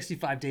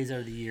 365 days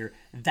out of the year.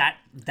 That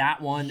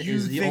one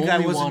is the only one. I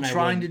wasn't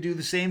trying to do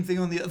the same thing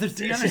on the other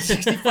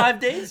 365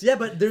 days? Yeah,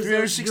 but there's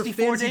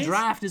 364 your fantasy days.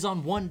 Draft is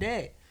on one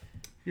day.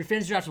 Your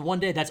fantasy draft is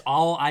one day. That's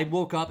all. I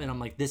woke up and I'm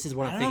like, this is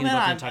what I'm thinking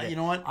about the entire day. You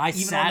know what?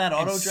 Even on that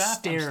auto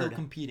draft, I'm still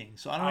competing.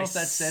 So I don't know if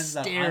that says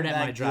that I'm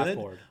that my draft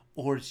board,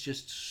 or it's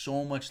just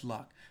so much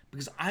luck.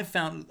 Because I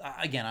found,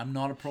 again, I'm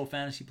not a pro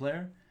fantasy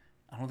player.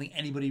 I don't think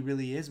anybody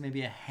really is.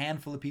 Maybe a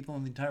handful of people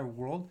in the entire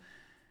world.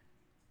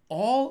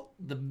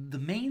 The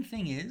main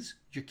thing is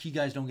your key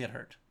guys don't get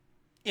hurt.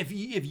 If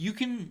you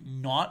can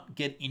not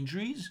get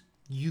injuries,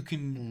 you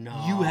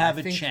have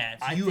a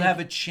chance. You have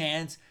a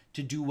chance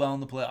to do well in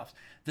the playoffs.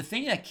 The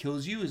thing that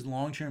kills you is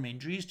long-term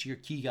injuries to your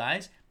key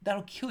guys.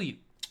 That'll kill you.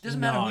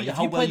 Doesn't matter if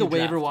you play the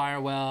waiver wire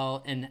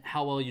well and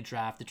how well you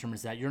draft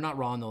determines that. You're not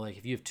wrong though. Like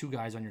if you have 2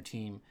 guys on your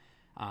team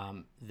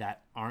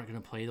that aren't going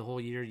to play the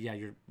whole year, yeah,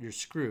 you're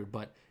screwed.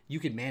 But you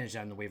can manage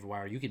that in the waiver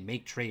wire. You can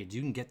make trades. You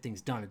can get things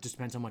done. It just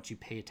depends how much you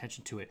pay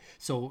attention to it.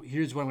 So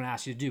here's what I'm going to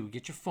ask you to do.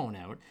 Get your phone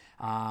out.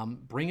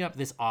 Bring up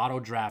this auto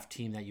draft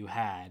team that you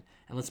had,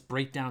 and let's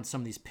break down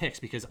some of these picks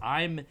because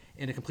I'm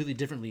in a completely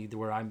different league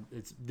where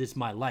this is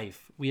my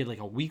life. We had like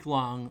a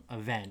week-long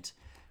event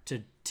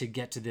to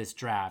get to this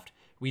draft.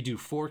 We do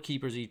 4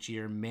 keepers each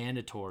year,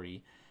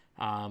 mandatory.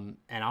 And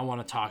I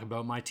want to talk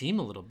about my team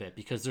a little bit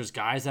because there's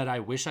guys that I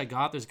wish I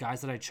got. There's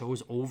guys that I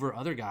chose over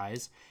other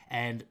guys.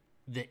 And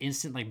the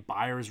instant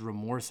buyer's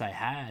remorse I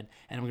had,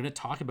 and I'm going to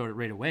talk about it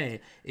right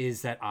away,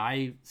 is that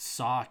I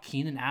saw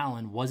Keenan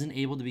Allen wasn't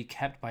able to be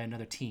kept by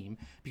another team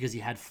because he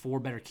had 4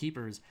 better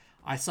keepers.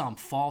 I saw him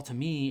fall to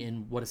me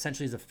in what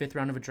essentially is the 5th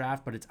round of a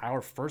draft, but it's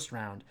our 1st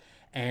round.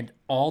 And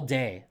all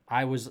day,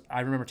 I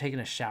remember taking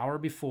a shower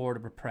before to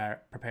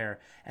prepare,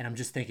 and I'm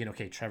just thinking,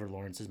 okay, Trevor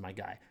Lawrence is my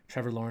guy.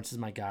 Trevor Lawrence is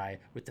my guy.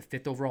 With the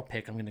 5th overall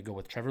pick, I'm going to go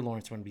with Trevor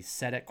Lawrence. I'm going to be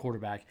set at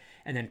quarterback.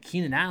 And then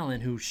Keenan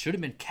Allen, who should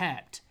have been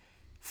kept,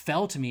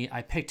 fell to me.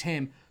 I picked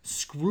him,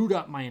 screwed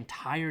up my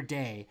entire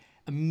day,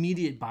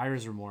 immediate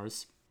buyer's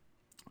remorse.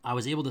 I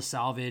was able to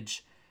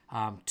salvage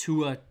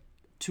Tua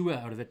Tua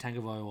out of it,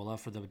 Tagovailoa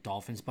for the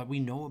Dolphins, but we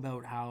know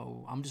about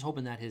how I'm just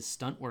hoping that his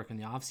stunt work in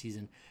the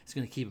offseason is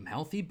going to keep him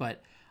healthy.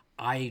 But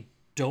I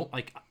don't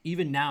like,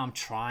 even now I'm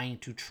trying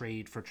to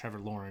trade for Trevor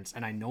Lawrence,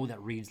 and I know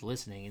that Reed's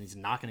listening and he's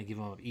not going to give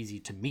him up easy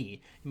to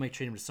me. He might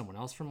trade him to someone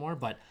else for more,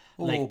 but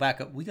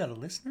back up. We got a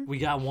listener? We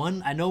got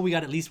one. I know we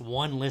got at least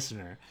one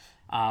listener.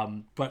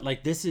 But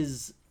like, this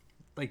is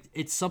like,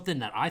 it's something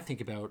that I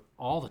think about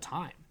all the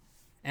time.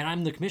 And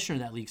I'm the commissioner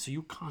of that league, so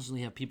you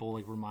constantly have people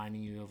like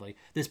reminding you of like,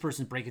 this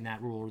person's breaking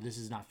that rule, or this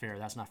is not fair,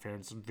 that's not fair.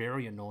 It's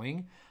very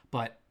annoying,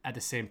 but at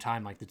the same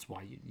time, like, that's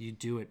why you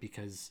do it,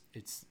 because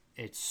it's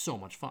so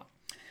much fun.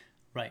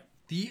 Right.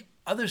 The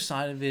other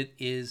side of it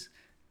is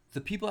the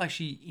people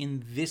actually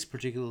in this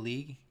particular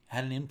league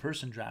had an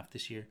in-person draft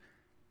this year,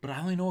 but I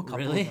only know a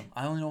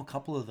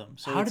couple of them.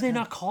 So how do they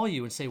not call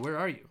you and say, where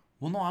are you?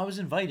 Well, no, I was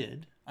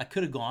invited. I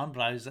could have gone,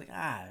 but I was like,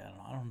 I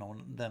don't know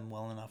them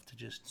well enough to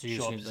just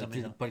show up to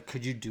somebody. But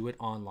could you do it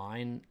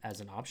online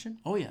as an option?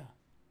 Oh yeah.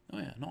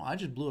 No, I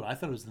just blew it. I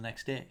thought it was the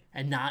next day.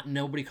 And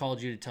nobody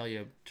called you to tell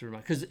you to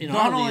remind. Because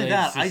not only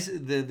that,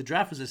 the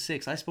draft was at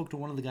 6. I spoke to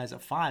one of the guys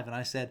at 5, and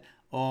I said,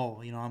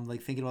 "Oh, I'm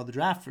like thinking about the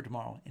draft for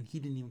tomorrow," and he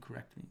didn't even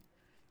correct me,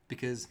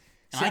 because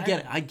I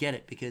get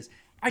it because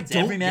it's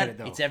every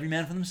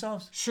man for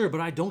themselves. Sure,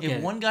 but I don't get it.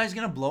 If one guy's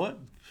gonna blow it,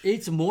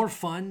 it's more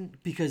fun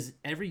because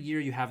every year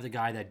you have the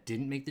guy that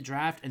didn't make the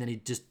draft and then he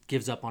just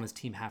gives up on his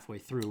team halfway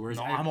through. Whereas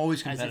I'm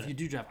always competitive. As if you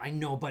do draft, I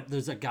know, but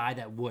there's a guy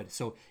that would.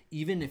 So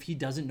even if he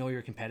doesn't know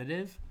you're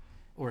competitive,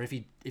 or if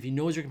he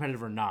knows you're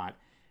competitive or not,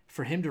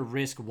 for him to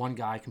risk one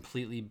guy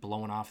completely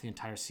blowing off the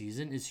entire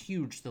season is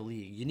huge to the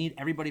league. You need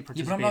everybody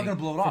participating. Yeah, but I'm not going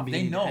to blow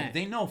it off.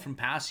 They know from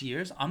past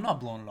years. I'm not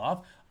blowing it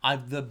off.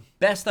 The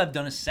best I've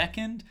done is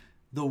second.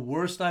 The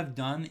worst I've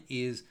done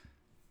is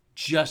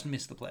just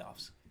miss the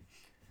playoffs.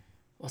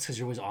 Well, it's because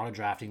you're always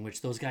auto-drafting,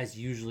 which those guys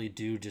usually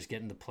do, just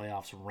get in the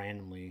playoffs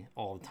randomly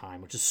all the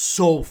time, which is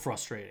so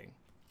frustrating.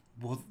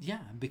 Well, yeah,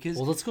 because...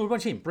 Well, let's go to our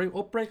team. Break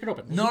it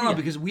open. No,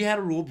 because we had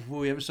a rule before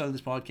we ever started this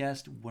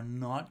podcast. We're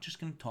not just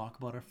going to talk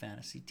about our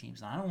fantasy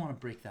teams. And I don't want to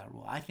break that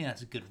rule. I think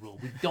that's a good rule.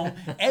 We don't...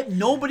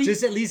 Nobody...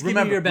 Just at least give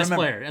me your best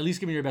player. At least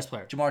give me your best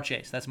player. Jamar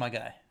Chase. That's my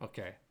guy.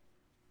 Okay.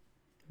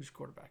 Who's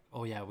quarterback?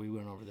 Oh, yeah, we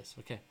went over this.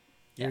 Okay.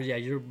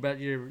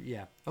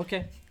 Yeah.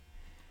 Okay.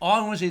 All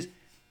I want to say is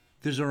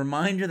there's a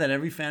reminder that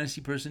every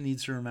fantasy person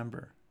needs to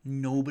remember.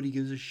 Nobody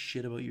gives a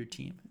shit about your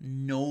team.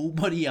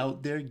 Nobody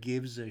out there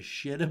gives a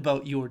shit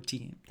about your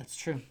team. That's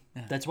true.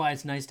 Yeah. That's why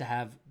it's nice to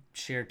have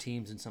shared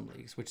teams in some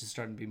leagues, which is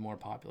starting to be more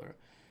popular.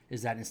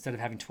 Is that instead of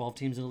having 12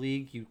 teams in a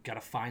league, you got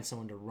to find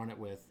someone to run it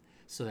with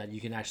so that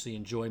you can actually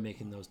enjoy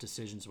making those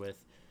decisions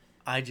with.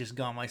 I just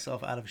got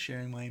myself out of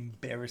sharing my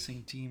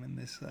embarrassing team in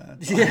this.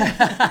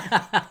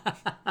 Yeah.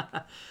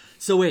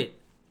 So wait.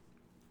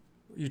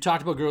 You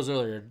talked about girls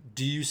earlier.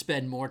 Do you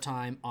spend more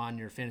time on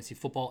your fantasy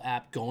football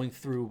app going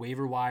through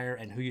waiver wire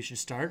and who you should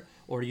start,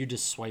 or are you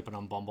just swiping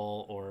on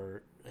Bumble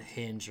or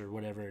Hinge or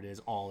whatever it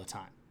is all the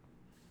time?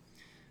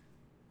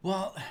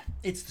 Well,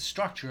 it's the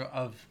structure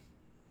of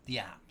the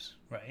apps,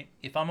 right?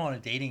 If I'm on a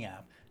dating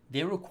app,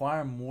 they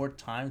require more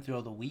time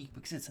throughout the week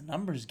because it's a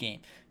numbers game.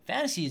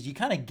 Fantasy is you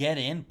kind of get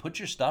in, put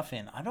your stuff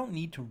in. I don't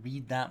need to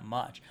read that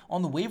much.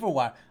 On the waiver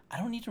wire, I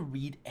don't need to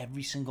read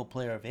every single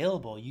player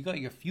available. You got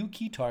your few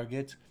key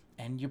targets,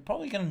 and you're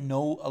probably going to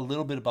know a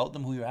little bit about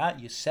them, who you're at.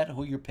 You set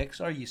who your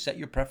picks are. You set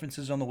your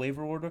preferences on the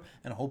waiver order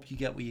and hope you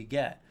get what you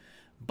get.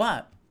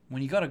 But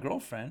when you got a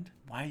girlfriend,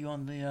 why are you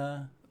on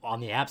the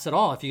apps at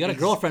all? If you got a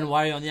girlfriend,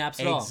 why are you on the apps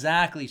at all?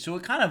 Exactly. So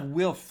it kind of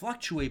will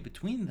fluctuate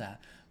between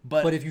that.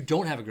 But if you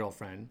don't have a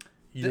girlfriend,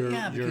 you're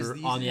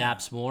on the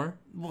apps more?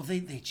 Well, they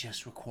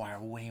just require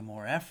way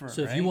more effort,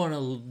 So if you want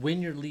to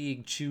win your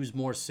league, choose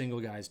more single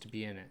guys to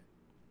be in it.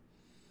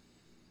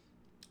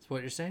 That's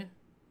what you're saying?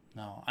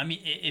 No, I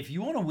mean, if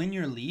you want to win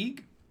your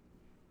league,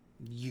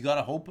 you got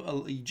to hope,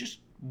 you just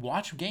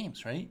watch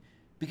games, right?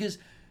 Because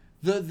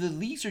the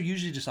leagues are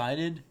usually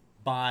decided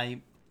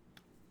by...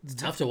 It's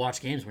tough to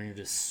watch games when you're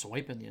just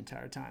swiping the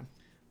entire time.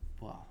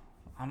 Well,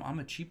 I'm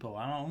a cheapo.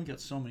 I only got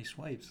so many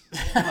swipes.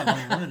 I'm not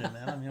unlimited,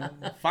 man. I mean,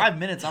 5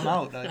 minutes, I'm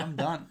out. Like, I'm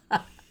done.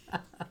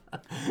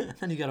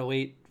 Then you got to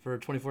wait for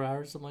 24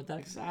 hours, something like that?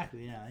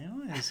 Exactly,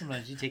 yeah.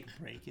 Sometimes you take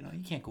a break. You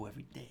can't go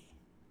every day.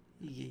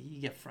 You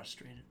get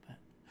frustrated, but...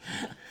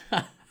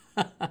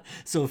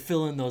 So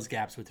fill in those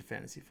gaps with the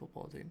fantasy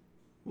football team.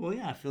 Well,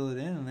 yeah, fill it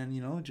in, and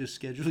then just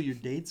schedule your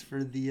dates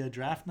for the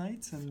draft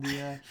nights and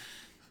the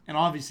and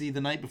obviously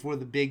the night before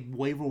the big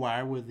waiver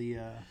wire where the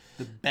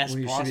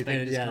best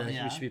prospect is coming.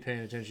 You should be paying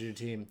attention to your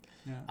team.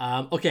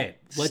 Yeah. Okay,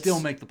 let's still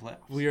make the playoffs.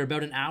 We are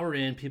about an hour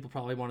in. People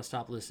probably want to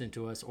stop listening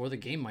to us, or the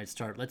game might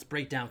start. Let's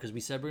break down, because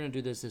we said we're going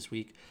to do this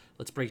week.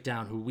 Let's break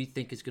down who we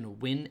think is going to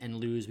win and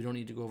lose. We don't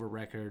need to go over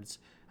records.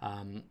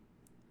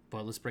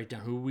 But let's break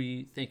down who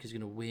we think is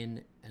going to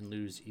win and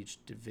lose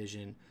each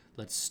division.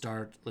 Let's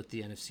start with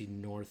the NFC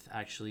North,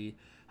 actually,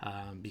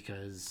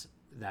 because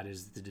that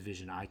is the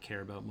division I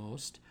care about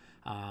most.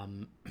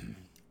 I'm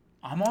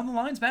on the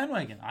Lions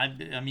bandwagon.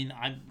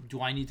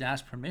 Do I need to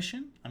ask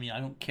permission? I mean, I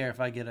don't care if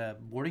I get a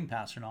boarding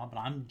pass or not, but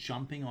I'm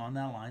jumping on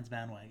that Lions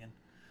bandwagon.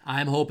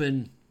 I'm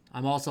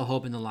also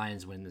hoping the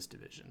Lions win this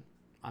division.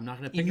 I'm not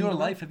going to pick In your them to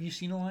win. life, have you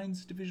seen a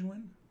Lions division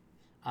win?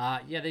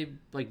 Yeah, they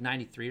like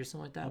 93 or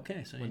something like that.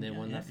 Okay, so when they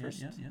won that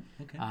first. Yeah.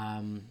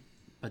 Okay.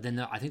 But then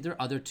I think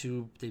their other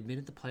two, they've made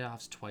it the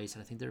playoffs twice,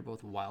 and I think they're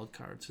both wild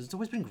cards. Because it's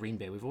always been Green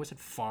Bay. We've always had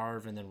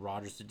Favre and then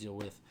Rodgers to deal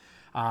with.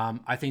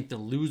 I think the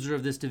loser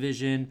of this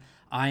division,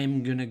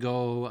 I'm going to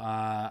go,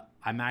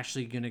 I'm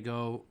actually going to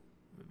go,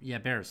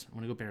 Bears. I'm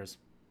going to go Bears.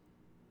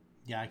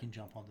 Yeah, I can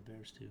jump on the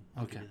Bears too.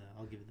 Okay.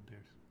 I'll give you the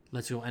Bears.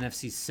 Let's go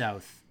NFC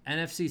South.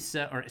 AFC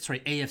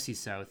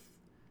South.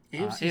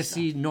 AFC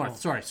AFC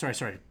North. Oh.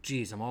 Sorry.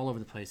 Jeez, I'm all over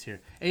the place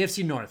here.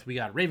 AFC North. We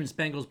got Ravens,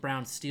 Bengals,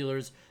 Browns,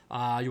 Steelers.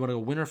 You want to go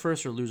winner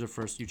first or loser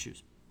first? You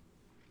choose.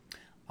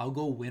 I'll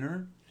go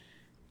winner,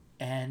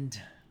 and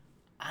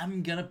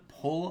I'm gonna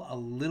pull a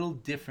little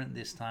different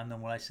this time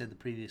than what I said the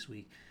previous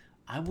week.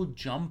 I will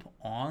jump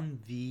on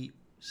the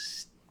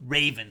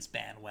Ravens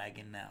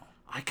bandwagon now.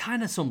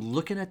 So I'm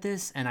looking at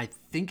this, and I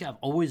think I've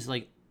always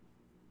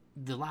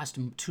the last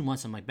 2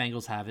 months. I'm like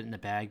Bengals have it in the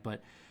bag,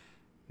 but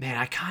man,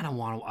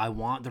 I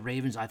want the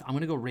Ravens. I'm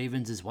gonna go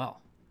Ravens as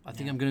well. I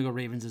think I'm gonna go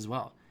Ravens as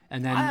well.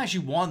 And then I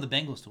actually want the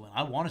Bengals to win.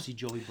 I want to see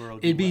Joey Burrow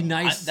do it'd be well.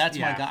 nice. That's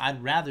my guy.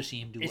 I'd rather see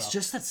him do It's well.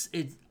 just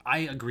I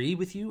agree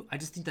with you. I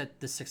just think that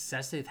the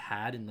success they've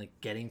had in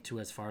getting to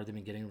as far as they've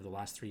been getting over the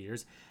last 3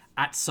 years,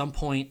 at some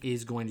point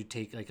is going to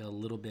take a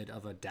little bit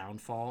of a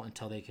downfall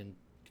until they can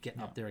get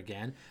up there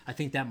again. I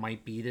think that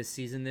might be this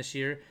season this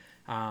year.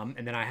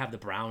 And then I have the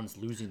Browns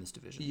losing this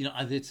division. You know,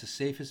 it's the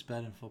safest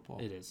bet in football.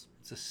 It is.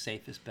 It's the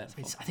safest bet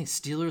in football. I think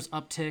Steelers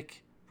uptick,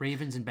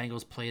 Ravens and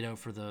Bengals played out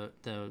for the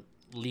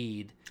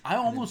lead. I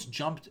almost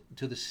jumped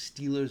to the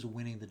Steelers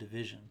winning the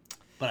division,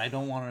 but I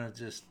don't want to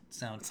just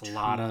sound It's a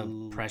lot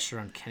of pressure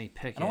on Kenny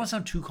Pickett. I don't want to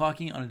sound too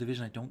cocky on a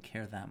division I don't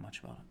care that much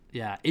about.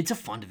 Yeah, it's a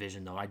fun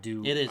division though. I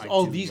do. It is.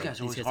 These guys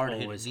are always hard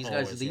hitting.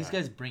 These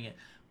guys bring it.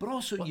 But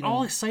also,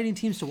 all exciting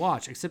teams to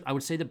watch. Except I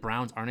would say the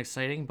Browns aren't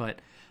exciting, but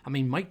I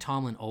mean Mike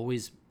Tomlin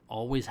always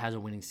has a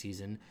winning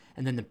season,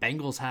 and then the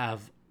Bengals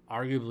have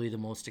arguably the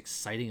most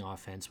exciting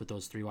offense with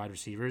those 3 wide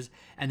receivers,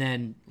 and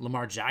then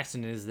Lamar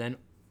Jackson is then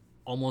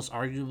almost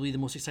arguably the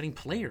most exciting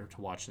player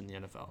to watch in the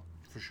NFL.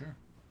 For sure.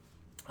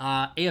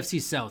 AFC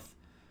South,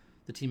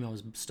 the team I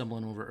was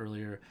stumbling over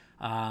earlier.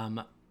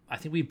 I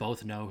think we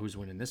both know who's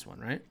winning this one,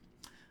 right?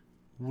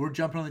 We're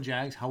jumping on the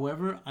Jags.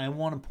 However, I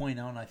want to point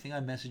out, and I think I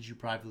messaged you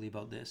privately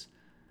about this,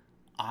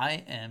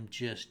 I am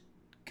just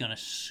going to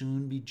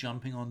soon be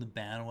jumping on the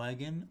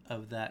bandwagon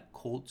of that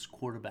Colts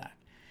quarterback.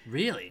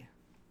 Really?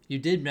 You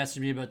did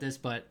message me about this,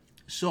 but...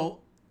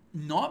 So,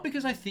 not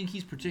because I think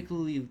he's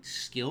particularly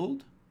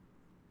skilled,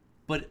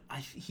 but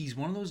he's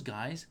one of those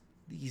guys.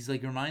 He's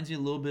reminds me a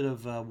little bit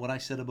of what I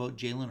said about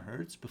Jalen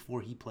Hurts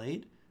before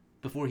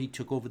he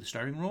took over the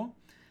starting role.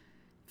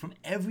 From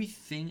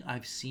everything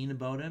I've seen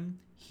about him,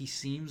 he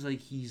seems like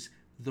he's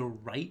the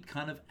right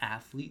kind of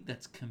athlete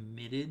that's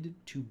committed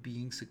to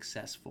being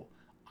successful.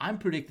 I'm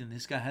predicting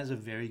this guy has a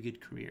very good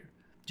career.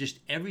 Just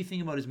everything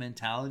about his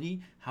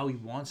mentality, how he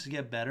wants to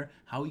get better,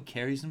 how he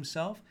carries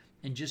himself,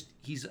 and just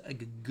he's a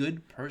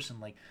good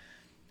person.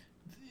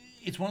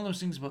 It's one of those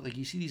things about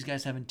you see these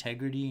guys have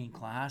integrity and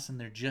class, and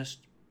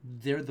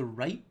they're the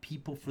right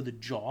people for the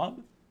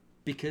job,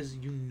 because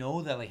you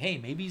know that hey,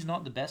 maybe he's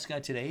not the best guy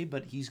today,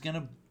 but he's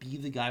gonna be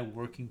the guy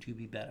working to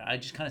be better. I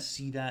just kind of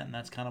see that, and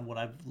that's kind of what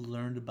I've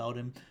learned about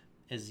him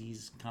as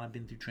he's kind of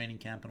been through training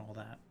camp and all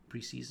that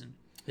preseason.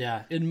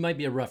 Yeah, it might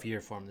be a rough year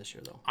for him this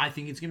year, though. I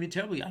think it's gonna be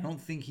terrible. I don't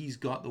think he's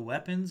got the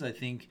weapons. I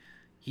think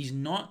he's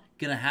not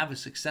gonna have a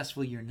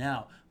successful year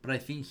now, but I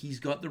think he's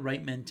got the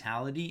right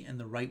mentality and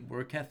the right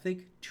work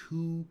ethic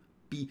to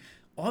be.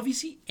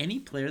 Obviously, any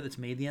player that's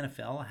made the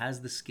NFL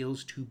has the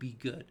skills to be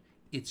good.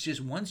 It's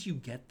just once you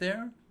get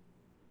there,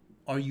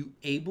 are you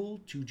able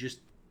to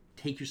just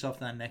take yourself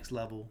to that next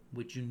level,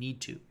 which you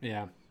need to?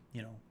 Yeah.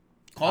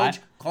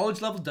 College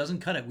level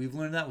doesn't cut it. We've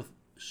learned that with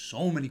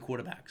so many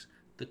quarterbacks.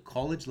 The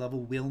college level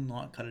will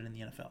not cut it in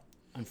the NFL.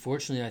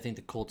 Unfortunately, I think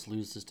the Colts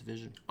lose this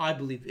division. I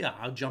believe,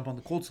 I'll jump on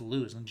the Colts to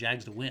lose and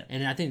Jags to win.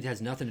 And I think it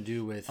has nothing to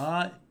do with...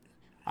 I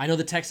know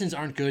the Texans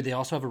aren't good. They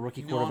also have a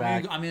rookie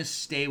quarterback. I'm going to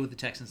stay with the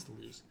Texans to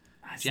lose.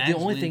 The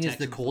only thing is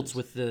the Colts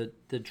with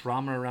the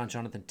drama around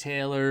Jonathan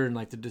Taylor and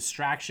the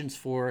distractions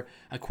for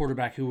a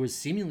quarterback who was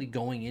seemingly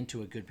going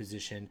into a good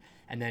position,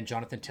 and then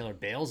Jonathan Taylor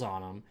bails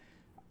on him.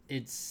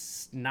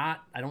 It's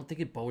not. I don't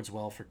think it bodes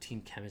well for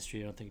team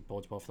chemistry. I don't think it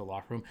bodes well for the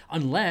locker room,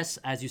 unless,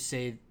 as you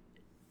say,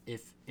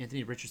 if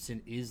Anthony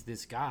Richardson is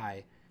this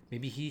guy,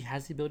 maybe he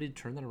has the ability to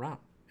turn that around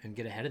and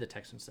get ahead of the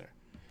Texans there.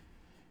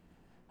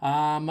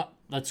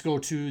 Let's go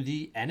to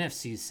the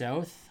NFC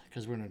South,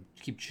 because we're going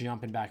to keep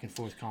jumping back and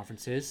forth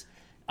conferences.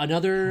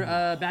 Another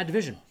bad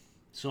division.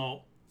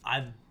 So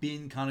I've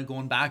been kind of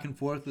going back and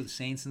forth with the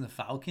Saints and the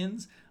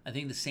Falcons. I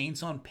think the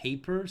Saints on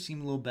paper seem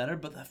a little better,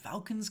 but the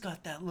Falcons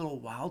got that little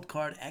wild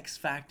card X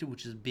factor,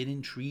 which is a bit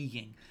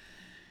intriguing.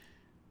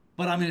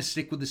 But I'm going to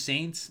stick with the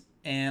Saints,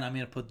 and I'm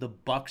going to put the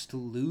Bucs to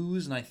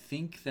lose. And I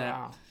think that...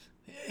 Wow.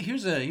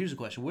 Here's a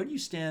question. Where do you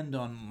stand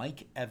on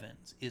Mike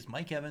Evans? Is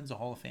Mike Evans a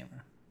Hall of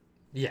Famer?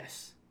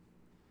 Yes.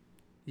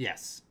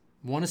 Yes.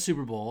 Won a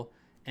Super Bowl,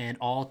 and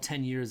all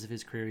 10 years of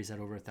his career, he's had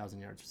over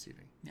 1,000 yards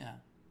receiving. Yeah.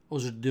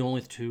 Those are the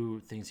only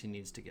two things he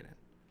needs to get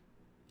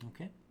in.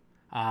 Okay.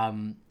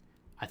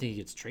 I think he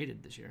gets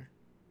traded this year.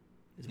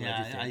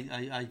 Yeah,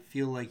 I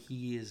feel like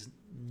he is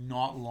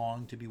not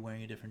long to be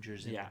wearing a different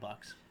jersey than the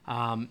Bucks.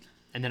 And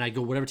then I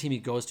go whatever team he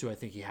goes to. I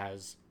think he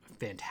has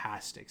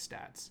fantastic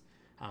stats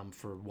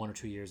for 1 or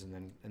 2 years,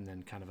 and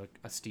then kind of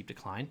a steep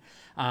decline.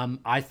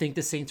 I think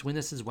the Saints win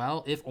this as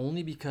well, if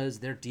only because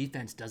their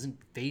defense doesn't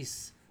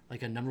face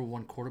like a number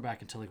 1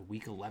 quarterback until like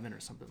week 11 or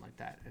something like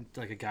that, and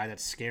like a guy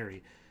that's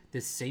scary.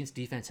 This Saints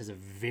defense has a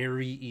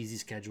very easy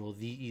schedule,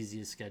 the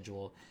easiest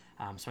schedule.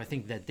 So I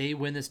think that they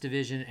win this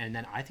division, and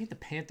then I think the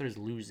Panthers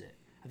lose it.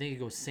 I think it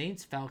goes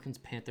Saints, Falcons,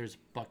 Panthers,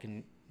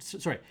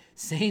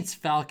 Saints,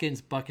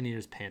 Falcons,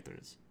 Buccaneers,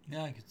 Panthers.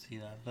 Yeah, I could see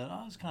that, but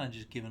I was kind of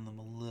just giving them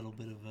a little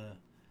bit of a...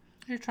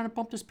 You're trying to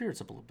bump the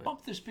spirits up a little bit.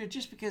 Bump their spirit,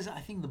 just because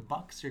I think the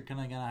Bucks are kind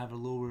of going to have a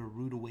little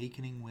rude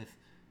awakening with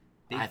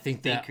I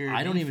think that Baker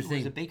I don't even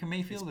think is it Baker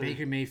Mayfield. It's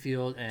Baker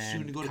Mayfield and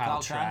soon to go to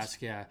Kyle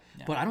Trask. Yeah.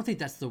 But I don't think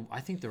that's the.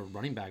 I think their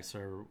running backs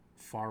are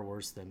far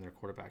worse than their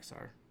quarterbacks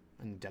are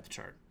in the depth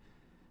chart.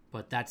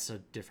 But that's a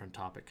different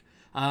topic.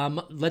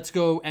 Let's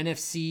go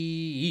NFC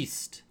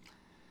East.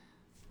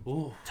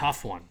 Ooh,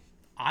 tough one.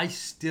 I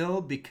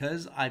still,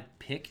 because I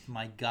picked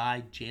my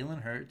guy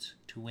Jalen Hurts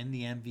to win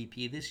the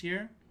MVP this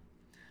year,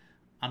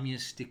 I'm going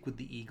to stick with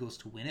the Eagles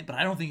to win it. But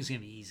I don't think it's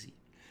going to be easy.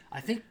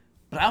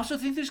 But I also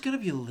think there's going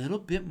to be a little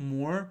bit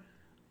more.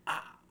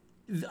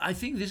 I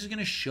think this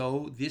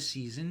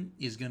season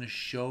is going to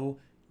show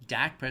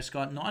Dak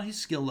Prescott, not his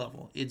skill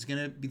level. It's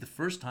going to be the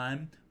first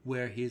time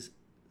where his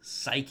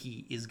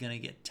psyche is going to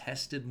get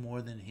tested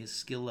more than his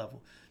skill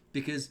level.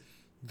 Because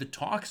the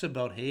talks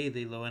about, hey,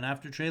 they went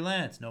after Trey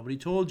Lance, nobody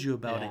told you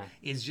about it,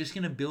 is just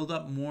going to build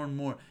up more and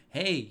more.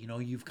 Hey,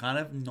 you've kind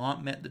of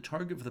not met the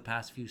target for the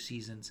past few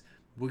seasons.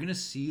 We're going to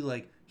see,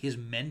 like, his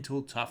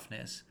mental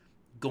toughness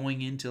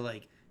going into,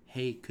 like,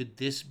 hey, could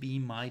this be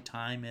my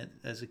time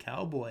as a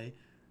Cowboy,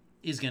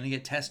 is going to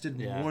get tested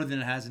more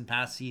than it has in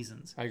past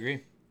seasons. I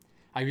agree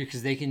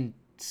because they can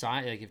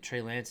sign, like, if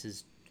Trey Lance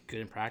is good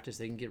in practice,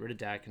 they can get rid of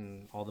Dak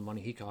and all the money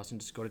he costs and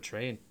just go to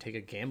Trey and take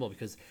a gamble,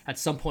 because at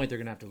some point they're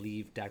going to have to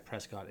leave Dak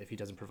Prescott if he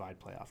doesn't provide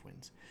playoff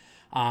wins.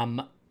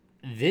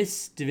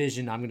 This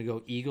division, I'm going to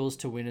go Eagles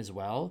to win as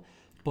well,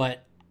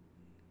 but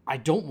I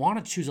don't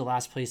want to choose a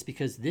last place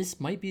because this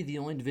might be the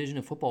only division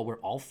of football where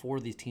all 4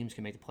 of these teams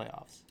can make the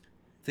playoffs.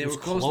 They were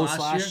close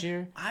last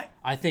year.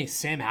 I think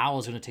Sam Howell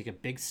is going to take a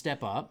big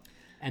step up.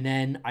 And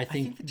then I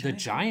think the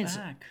Giants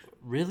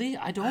really?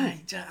 I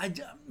don't.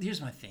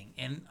 Here's my thing,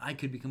 and I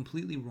could be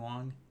completely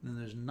wrong, and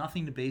there's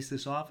nothing to base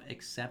this off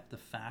except the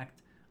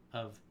fact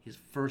of his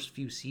first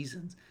few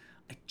seasons.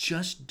 I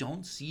just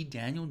don't see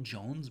Daniel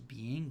Jones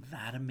being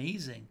that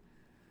amazing.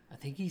 I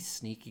think he's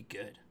sneaky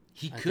good.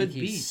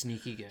 He's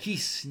sneaky good.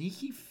 He's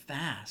sneaky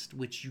fast,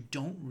 which you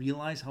don't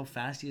realize how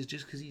fast he is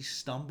just because he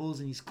stumbles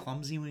and he's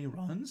clumsy when he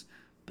runs.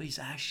 But he's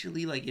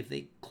actually, like, if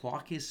they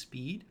clock his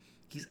speed,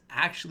 he's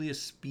actually a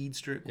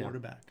speedster at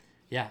quarterback.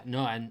 Yeah,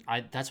 no, and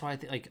that's why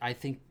I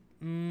think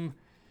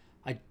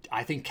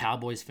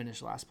Cowboys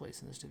finish last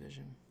place in this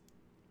division,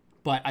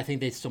 but I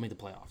think they still make the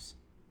playoffs.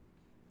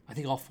 I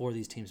think all 4 of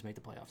these teams make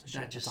the playoffs this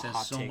year. That just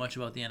says so much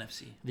about the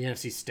NFC. The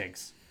NFC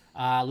stinks.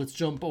 Let's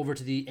jump over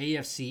to the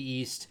AFC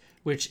East,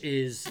 which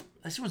is...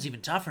 This one's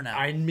even tougher now.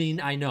 I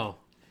mean, I know.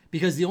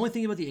 Because the only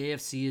thing about the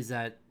AFC is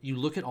that you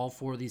look at all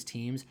 4 of these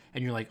teams,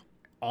 and you're like,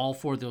 all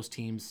 4 of those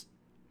teams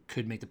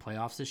could make the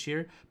playoffs this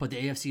year, but the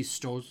AFC is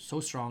so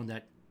strong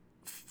that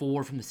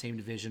 4 from the same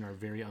division are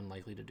very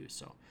unlikely to do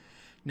so.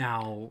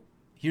 Now,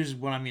 here's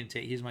what I'm going to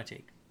take. Here's my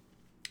take.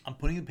 I'm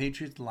putting the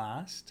Patriots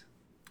last.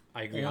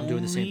 I agree. I'm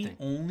doing the same thing.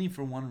 Only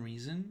for one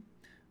reason,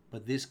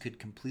 but this could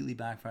completely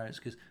backfire. It's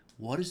because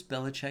what does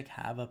Belichick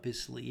have up his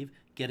sleeve?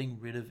 Getting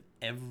rid of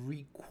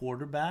every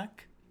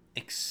quarterback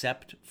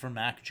except for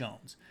Mac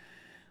Jones.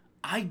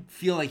 I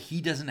feel like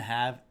he doesn't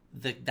have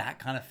that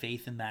kind of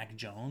faith in Mac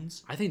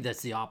Jones. I think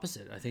that's the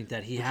opposite. I think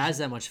that he has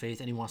that much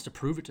faith and he wants to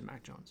prove it to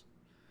Mac Jones.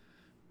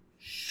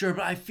 Sure,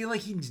 but I feel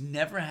like he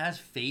never has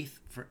faith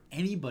for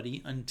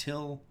anybody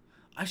until...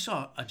 I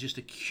saw just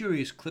a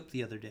curious clip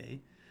the other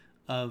day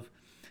of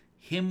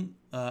him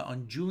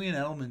on Julian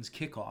Edelman's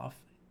kickoff,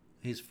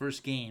 his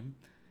first game.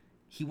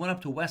 He went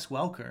up to Wes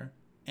Welker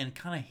and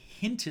kind of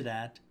hinted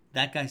at,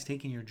 that guy's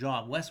taking your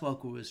job. Wes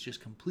Welker was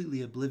just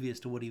completely oblivious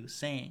to what he was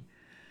saying.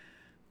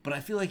 But I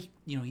feel like,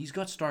 he's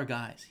got star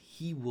guys.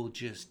 He's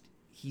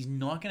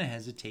not going to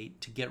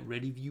hesitate to get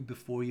rid of you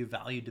before your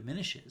value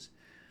diminishes.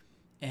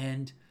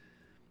 And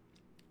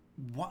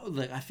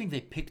I think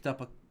they picked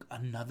up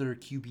another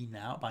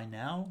QB by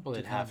now. Well,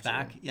 to have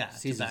back. Yeah,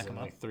 season's to back him in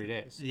up. like 3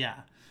 days.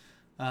 Yeah.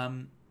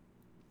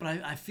 But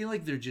I feel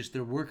like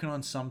they're working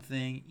on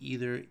something.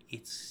 Either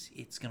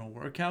it's gonna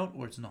work out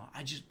or it's not.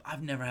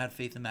 I've never had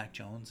faith in Mac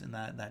Jones and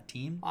that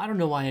team. I don't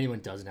know why anyone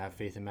doesn't have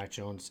faith in Mac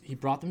Jones. He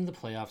brought them to the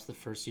playoffs the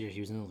first year he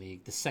was in the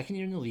league. The second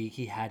year in the league,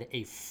 he had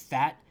a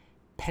fat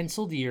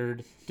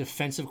penciled-eared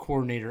defensive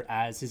coordinator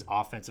as his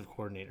offensive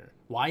coordinator?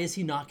 Why is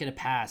he not going to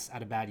pass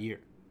at a bad year?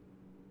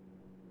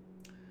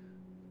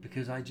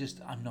 Because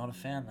I'm not a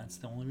fan. That's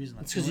the only reason.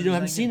 It's because you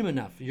haven't seen him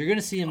enough. You're going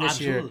to see him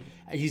this year.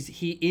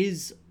 He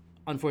is,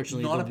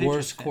 unfortunately, not the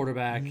worst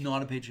quarterback.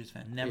 Not a Patriots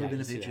fan. Never been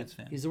a Patriots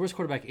fan. He's the worst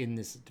quarterback in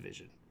this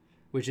division,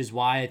 which is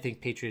why I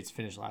think Patriots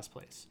finished last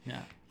place.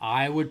 Yeah.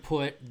 I would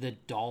put the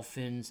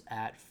Dolphins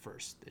at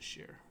first this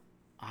year.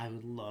 I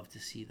would love to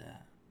see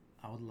that.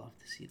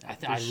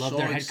 I love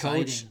their head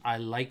coach. I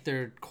like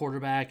their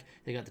quarterback.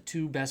 They got the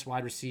two best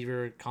wide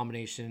receiver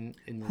combination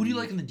in the Who do you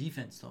like in the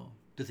defense, though?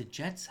 Do the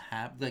Jets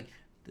have, like...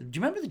 Do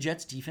you remember the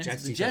Jets'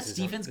 defense? The Jets'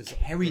 defense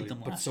carried them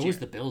last year. But so is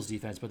the Bills'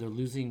 defense, but they're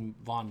losing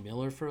Von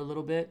Miller for a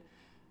little bit.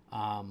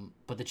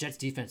 But the Jets'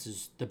 defense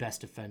is the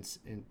best defense,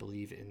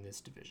 believe, in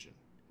this division.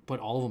 But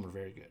all of them are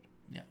very good.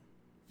 Yeah.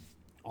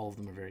 All of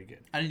them are very good.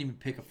 I didn't even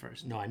pick a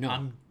first. No, I know.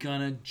 I'm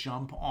going to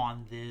jump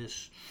on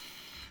this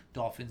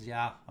Dolphins.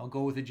 Yeah, I'll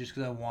go with it just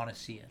because I want to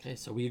see it. Okay,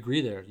 so we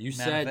agree there. You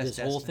said this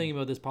whole thing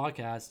about this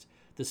podcast,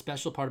 the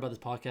special part about this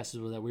podcast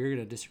is that we're going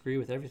to dislike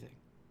with everything.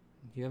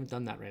 You haven't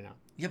done that right now.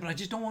 Yeah, but I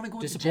just don't want to go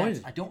with the Disappointed.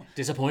 Jets. I don't.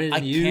 Disappointed I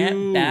in you.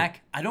 can't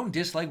back. I don't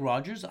dislike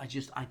Rodgers. I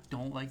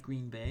don't like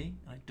Green Bay.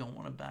 I don't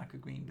want to back a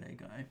Green Bay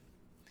guy.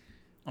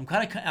 I'm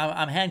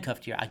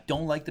handcuffed here. I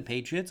don't like the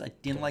Patriots. I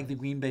didn't like the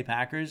Green Bay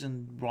Packers,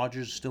 and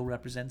Rodgers still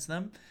represents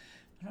them.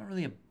 I'm not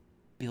really a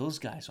Bills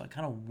guy, so I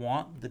kind of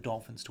want the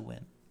Dolphins to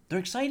win. They're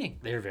exciting.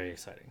 They're very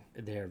exciting.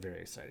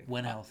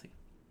 When healthy.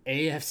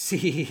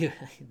 AFC,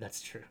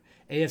 that's true.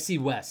 AFC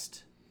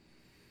West.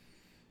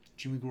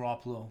 Jimmy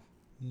Garoppolo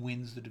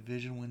wins the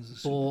division, wins the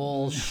Super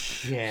Bowl.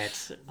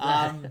 Bullshit.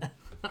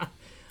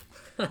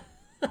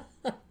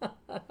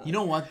 You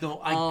know what,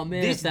 though?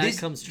 If that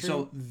comes true.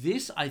 So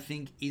this, I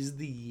think, is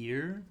the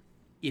year,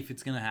 if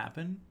it's going to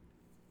happen,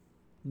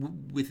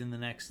 within the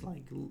next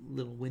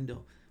little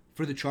window,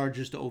 for the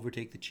Chargers to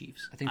overtake the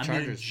Chiefs. I'm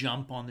going to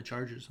jump on the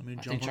Chargers. I'm going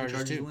to jump on the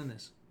Chargers to win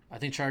this. I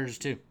think Chargers,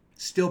 too.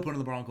 Still putting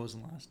the Broncos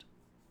in last.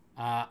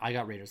 I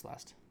got Raiders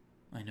last.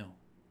 I know.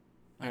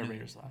 I got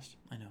Raiders last.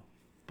 I know.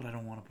 But I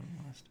don't want to put them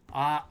last.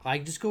 I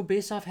just go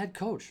based off head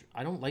coach.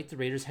 I don't like the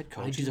Raiders head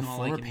coach. He's a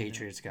former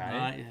Patriots guy.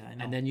 I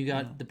know. And then you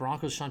got the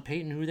Broncos, Sean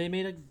Payton, who they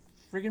made a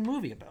friggin'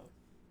 movie about.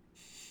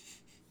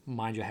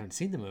 Mind you, I haven't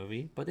seen the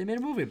movie, but they made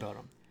a movie about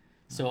him.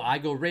 So I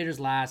go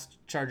Raiders last,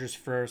 Chargers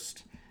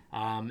first.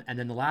 And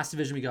then the last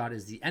division we got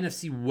is the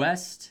NFC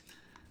West.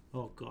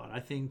 Oh, God.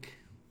 I think...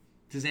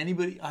 Does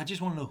anybody... I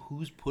just want to know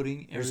who's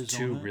putting Arizona... There's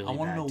two really I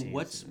want to know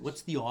teams.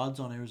 what's the odds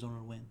on Arizona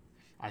to win.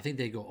 I think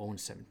they go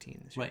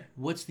 0-17 this year. Right.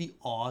 What's the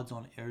odds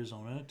on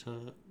Arizona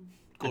to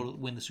go to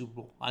win the Super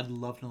Bowl? I'd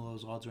love to know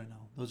those odds right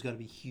now. Those got to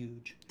be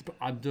huge.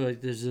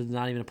 There's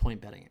not even a point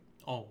betting it.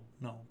 Oh,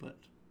 no, but...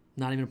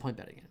 Not even a point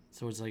betting it.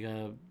 So it's like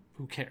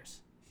who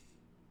cares?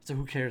 It's a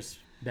who cares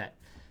bet.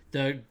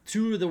 The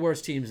two of the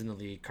worst teams in the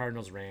league,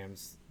 Cardinals,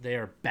 Rams, they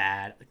are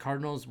bad. The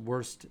Cardinals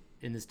worst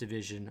in this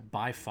division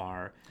by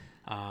far.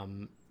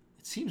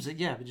 It seems that,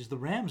 because the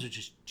Rams are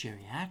just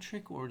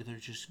geriatric, or they're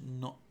just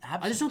not...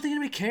 I just don't think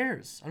anybody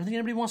cares. I don't think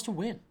anybody wants to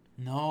win.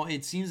 No,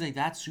 it seems like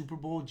that Super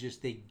Bowl,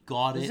 just they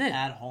got it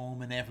at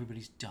home and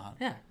everybody's done.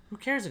 Yeah, who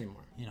cares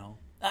anymore? You know,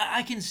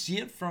 I can see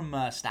it from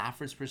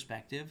Stafford's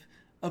perspective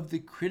of the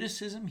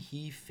criticism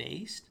he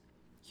faced.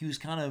 He was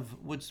kind of,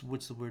 what's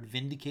the word,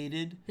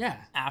 vindicated? Yeah.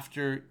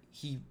 After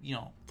he,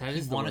 that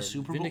he won a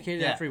Super Bowl.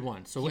 Vindicated after he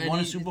won. So he won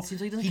a Super Bowl. It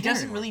seems like he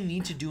doesn't really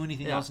need to do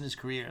anything else in his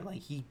career. Like,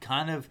 he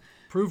kind of...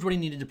 Proved what he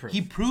needed to prove.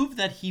 He proved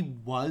that he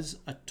was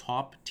a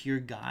top-tier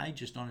guy,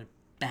 just on a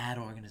bad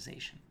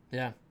organization.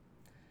 Yeah.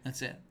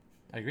 That's it.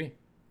 I agree.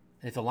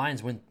 If the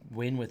Lions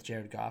win with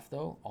Jared Goff,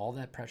 though, all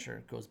that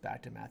pressure goes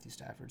back to Matthew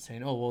Stafford,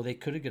 saying, oh, well, they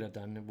could have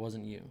done it.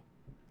 Wasn't you.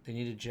 They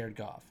needed Jared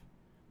Goff.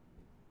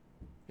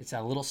 It's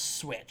that little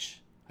switch.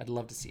 I'd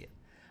love to see it.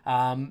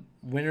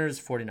 Winners,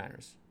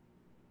 49ers.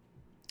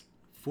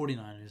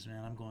 49ers,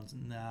 man. I'm going.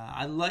 Nah,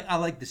 I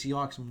like the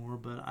Seahawks more,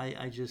 but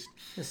I just...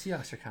 The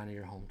Seahawks are kind of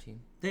your home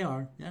team. They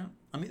are, yeah.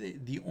 I mean,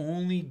 the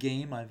only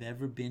game I've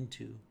ever been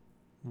to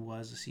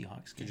was a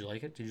Seahawks game. Did you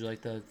like it? Did you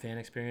like the fan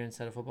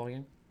experience at a football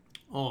game?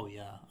 Oh,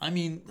 yeah. I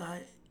mean,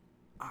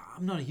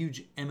 I'm not a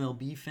huge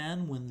MLB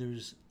fan when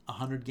there's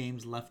 100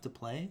 games left to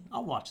play.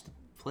 I'll watch the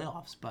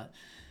playoffs, but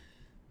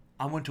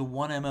I went to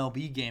one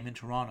MLB game in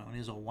Toronto, and it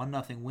was a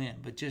 1-0 win,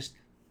 but just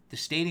the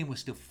stadium was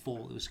still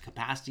full. It was a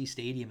capacity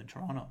stadium in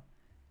Toronto.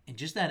 And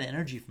just that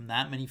energy from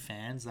that many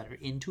fans that are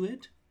into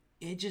it,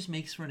 it just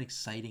makes for an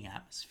exciting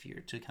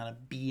atmosphere to kind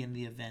of be in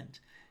the event.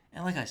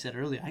 And like I said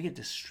earlier, I get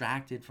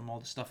distracted from all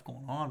the stuff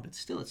going on, but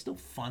still, it's still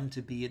fun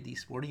to be at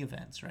these sporting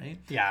events, right?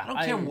 Yeah. I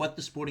don't care what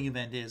the sporting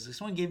event is. If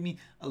someone gave me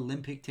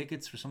Olympic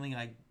tickets for something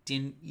I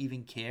didn't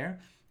even care,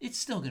 it's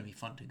still going to be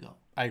fun to go.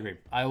 I agree.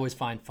 I always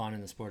find fun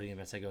in the sporting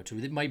events I go to.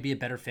 It might be a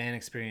better fan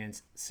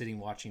experience sitting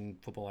watching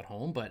football at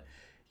home, but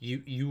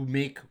you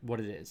make what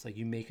it is. Like,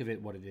 you make of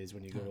it what it is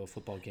when you go to a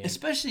football game.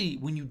 Especially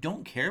when you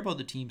don't care about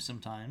the team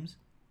sometimes.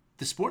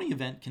 the sporting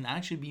event can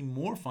actually be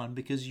more fun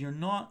because you're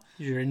not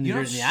in the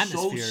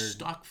atmosphere. So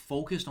stuck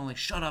focused on like,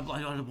 shut up,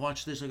 I gotta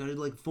watch this, I gotta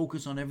like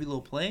focus on every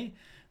little play.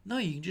 No,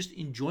 you can just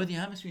enjoy the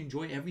atmosphere,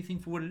 enjoy everything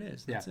for what it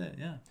is. That's it.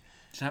 Yeah,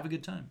 just have a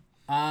good time.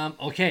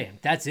 Okay,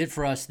 that's it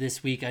for us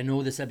this week. I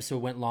know this episode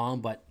went long,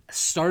 but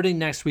starting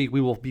next week, we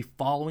will be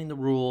following the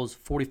rules,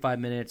 45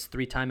 minutes,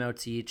 3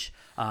 timeouts each.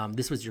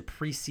 This was your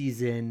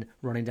preseason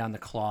running down the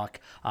clock.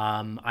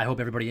 I hope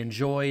everybody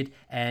enjoyed,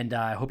 and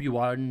I hope you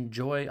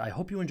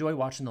enjoy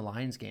watching the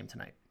Lions game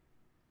tonight.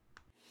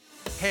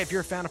 Hey, if you're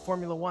a fan of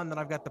Formula One, then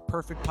I've got the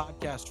perfect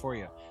podcast for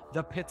you,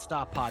 the Pit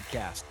Stop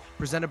Podcast,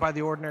 presented by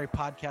the Ordinary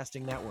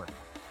Podcasting Network.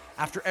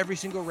 After every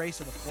single race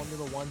of the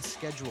Formula One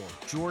schedule,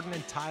 Jordan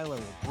and Tyler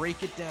will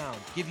break it down,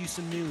 give you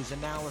some news,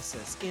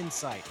 analysis,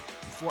 insight,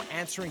 before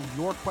answering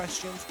your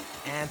questions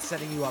and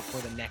setting you up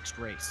for the next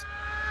race.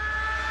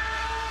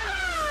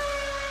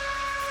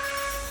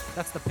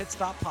 That's the Pit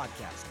Stop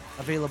Podcast,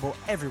 available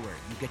everywhere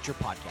you get your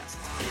podcasts.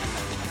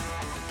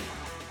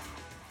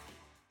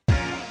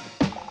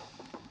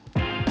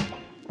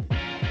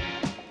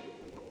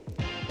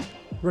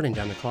 Running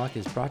Down the Clock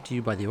is brought to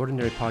you by the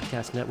Ordinary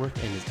Podcast Network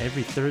and is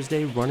every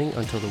Thursday running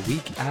until the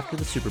week after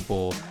the Super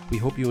Bowl. We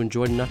hope you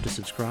enjoyed enough to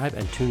subscribe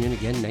and tune in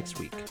again next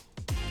week.